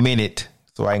 1 minute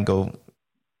so I can go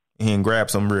and grab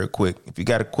some real quick. If you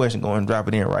got a question, go and drop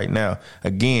it in right now.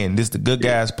 Again, this is the Good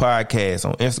Guys Podcast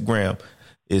on Instagram.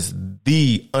 It's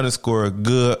 _good_guys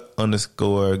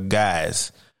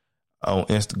on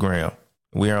Instagram.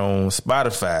 We're on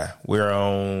Spotify. We're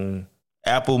on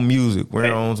Apple Music.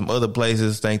 We're on some other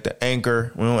places. Thank the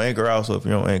Anchor. We're on Anchor also if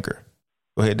you're on Anchor.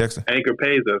 Go ahead, Dexter. Anchor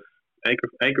pays us. Anchor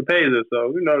pays us.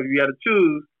 So, you know, you got to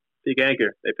choose. Pick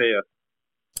Anchor. They pay us.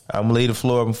 I'm going to leave the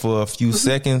floor open for a few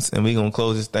seconds, and we're going to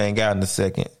close this thing out in a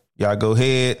second. Y'all go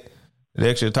ahead.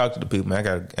 Dexter, talk to the people, man. I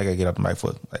gotta get up the mic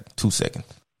for like 2 seconds.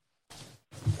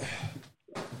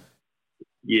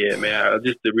 Yeah, man.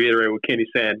 Just to reiterate what Kenny's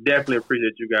saying, definitely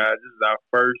appreciate you guys. This is our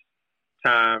first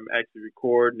time actually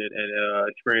recording and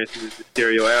experiencing this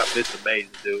stereo app. It's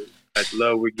amazing, dude. Like the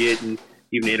love we're getting,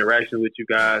 even the interaction with you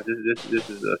guys. This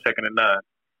is a second to none.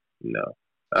 You know,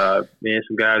 man,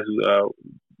 some guys who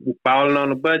falling on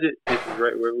the budget. This is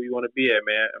right where we want to be at,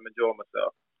 man. I'm enjoying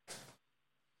myself.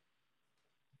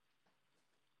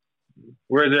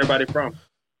 Where is everybody from?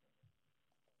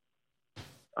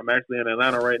 I'm actually in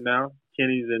Atlanta right now.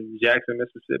 Kenny's in Jackson,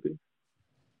 Mississippi.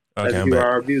 Okay, That's where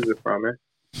our reviews are from, man.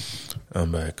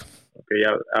 I'm back. Okay,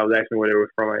 I was asking where they were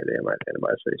from. I didn't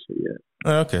anybody say shit yet.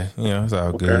 Okay, yeah, it's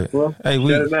all good. Well, hey,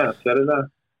 shut it down.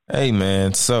 Hey,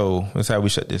 man, so that's how we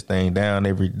shut this thing down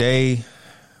every day.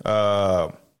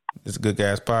 It's a Good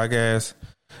Guys Podcast.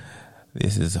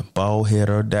 This is a bald head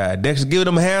or die. Dexter, give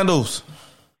them handles.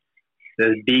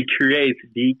 That's D Creates,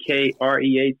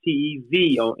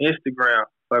 DKREATEZ on Instagram.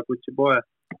 Fuck with your boy.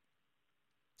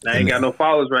 I ain't got no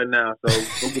followers right now, so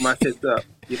go get my shits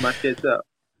up.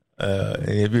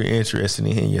 If you're interested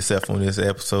in hitting yourself on this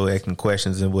episode, asking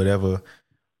questions and whatever,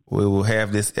 we will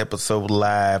have this episode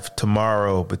live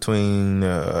tomorrow between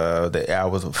the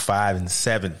hours of 5 and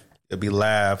 7. It'll be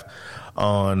live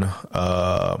on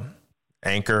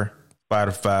Anchor,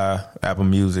 Spotify, Apple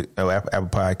Music, Apple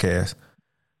Podcasts.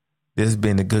 This has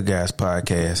been the Good Guys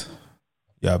Podcast.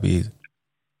 Y'all be easy.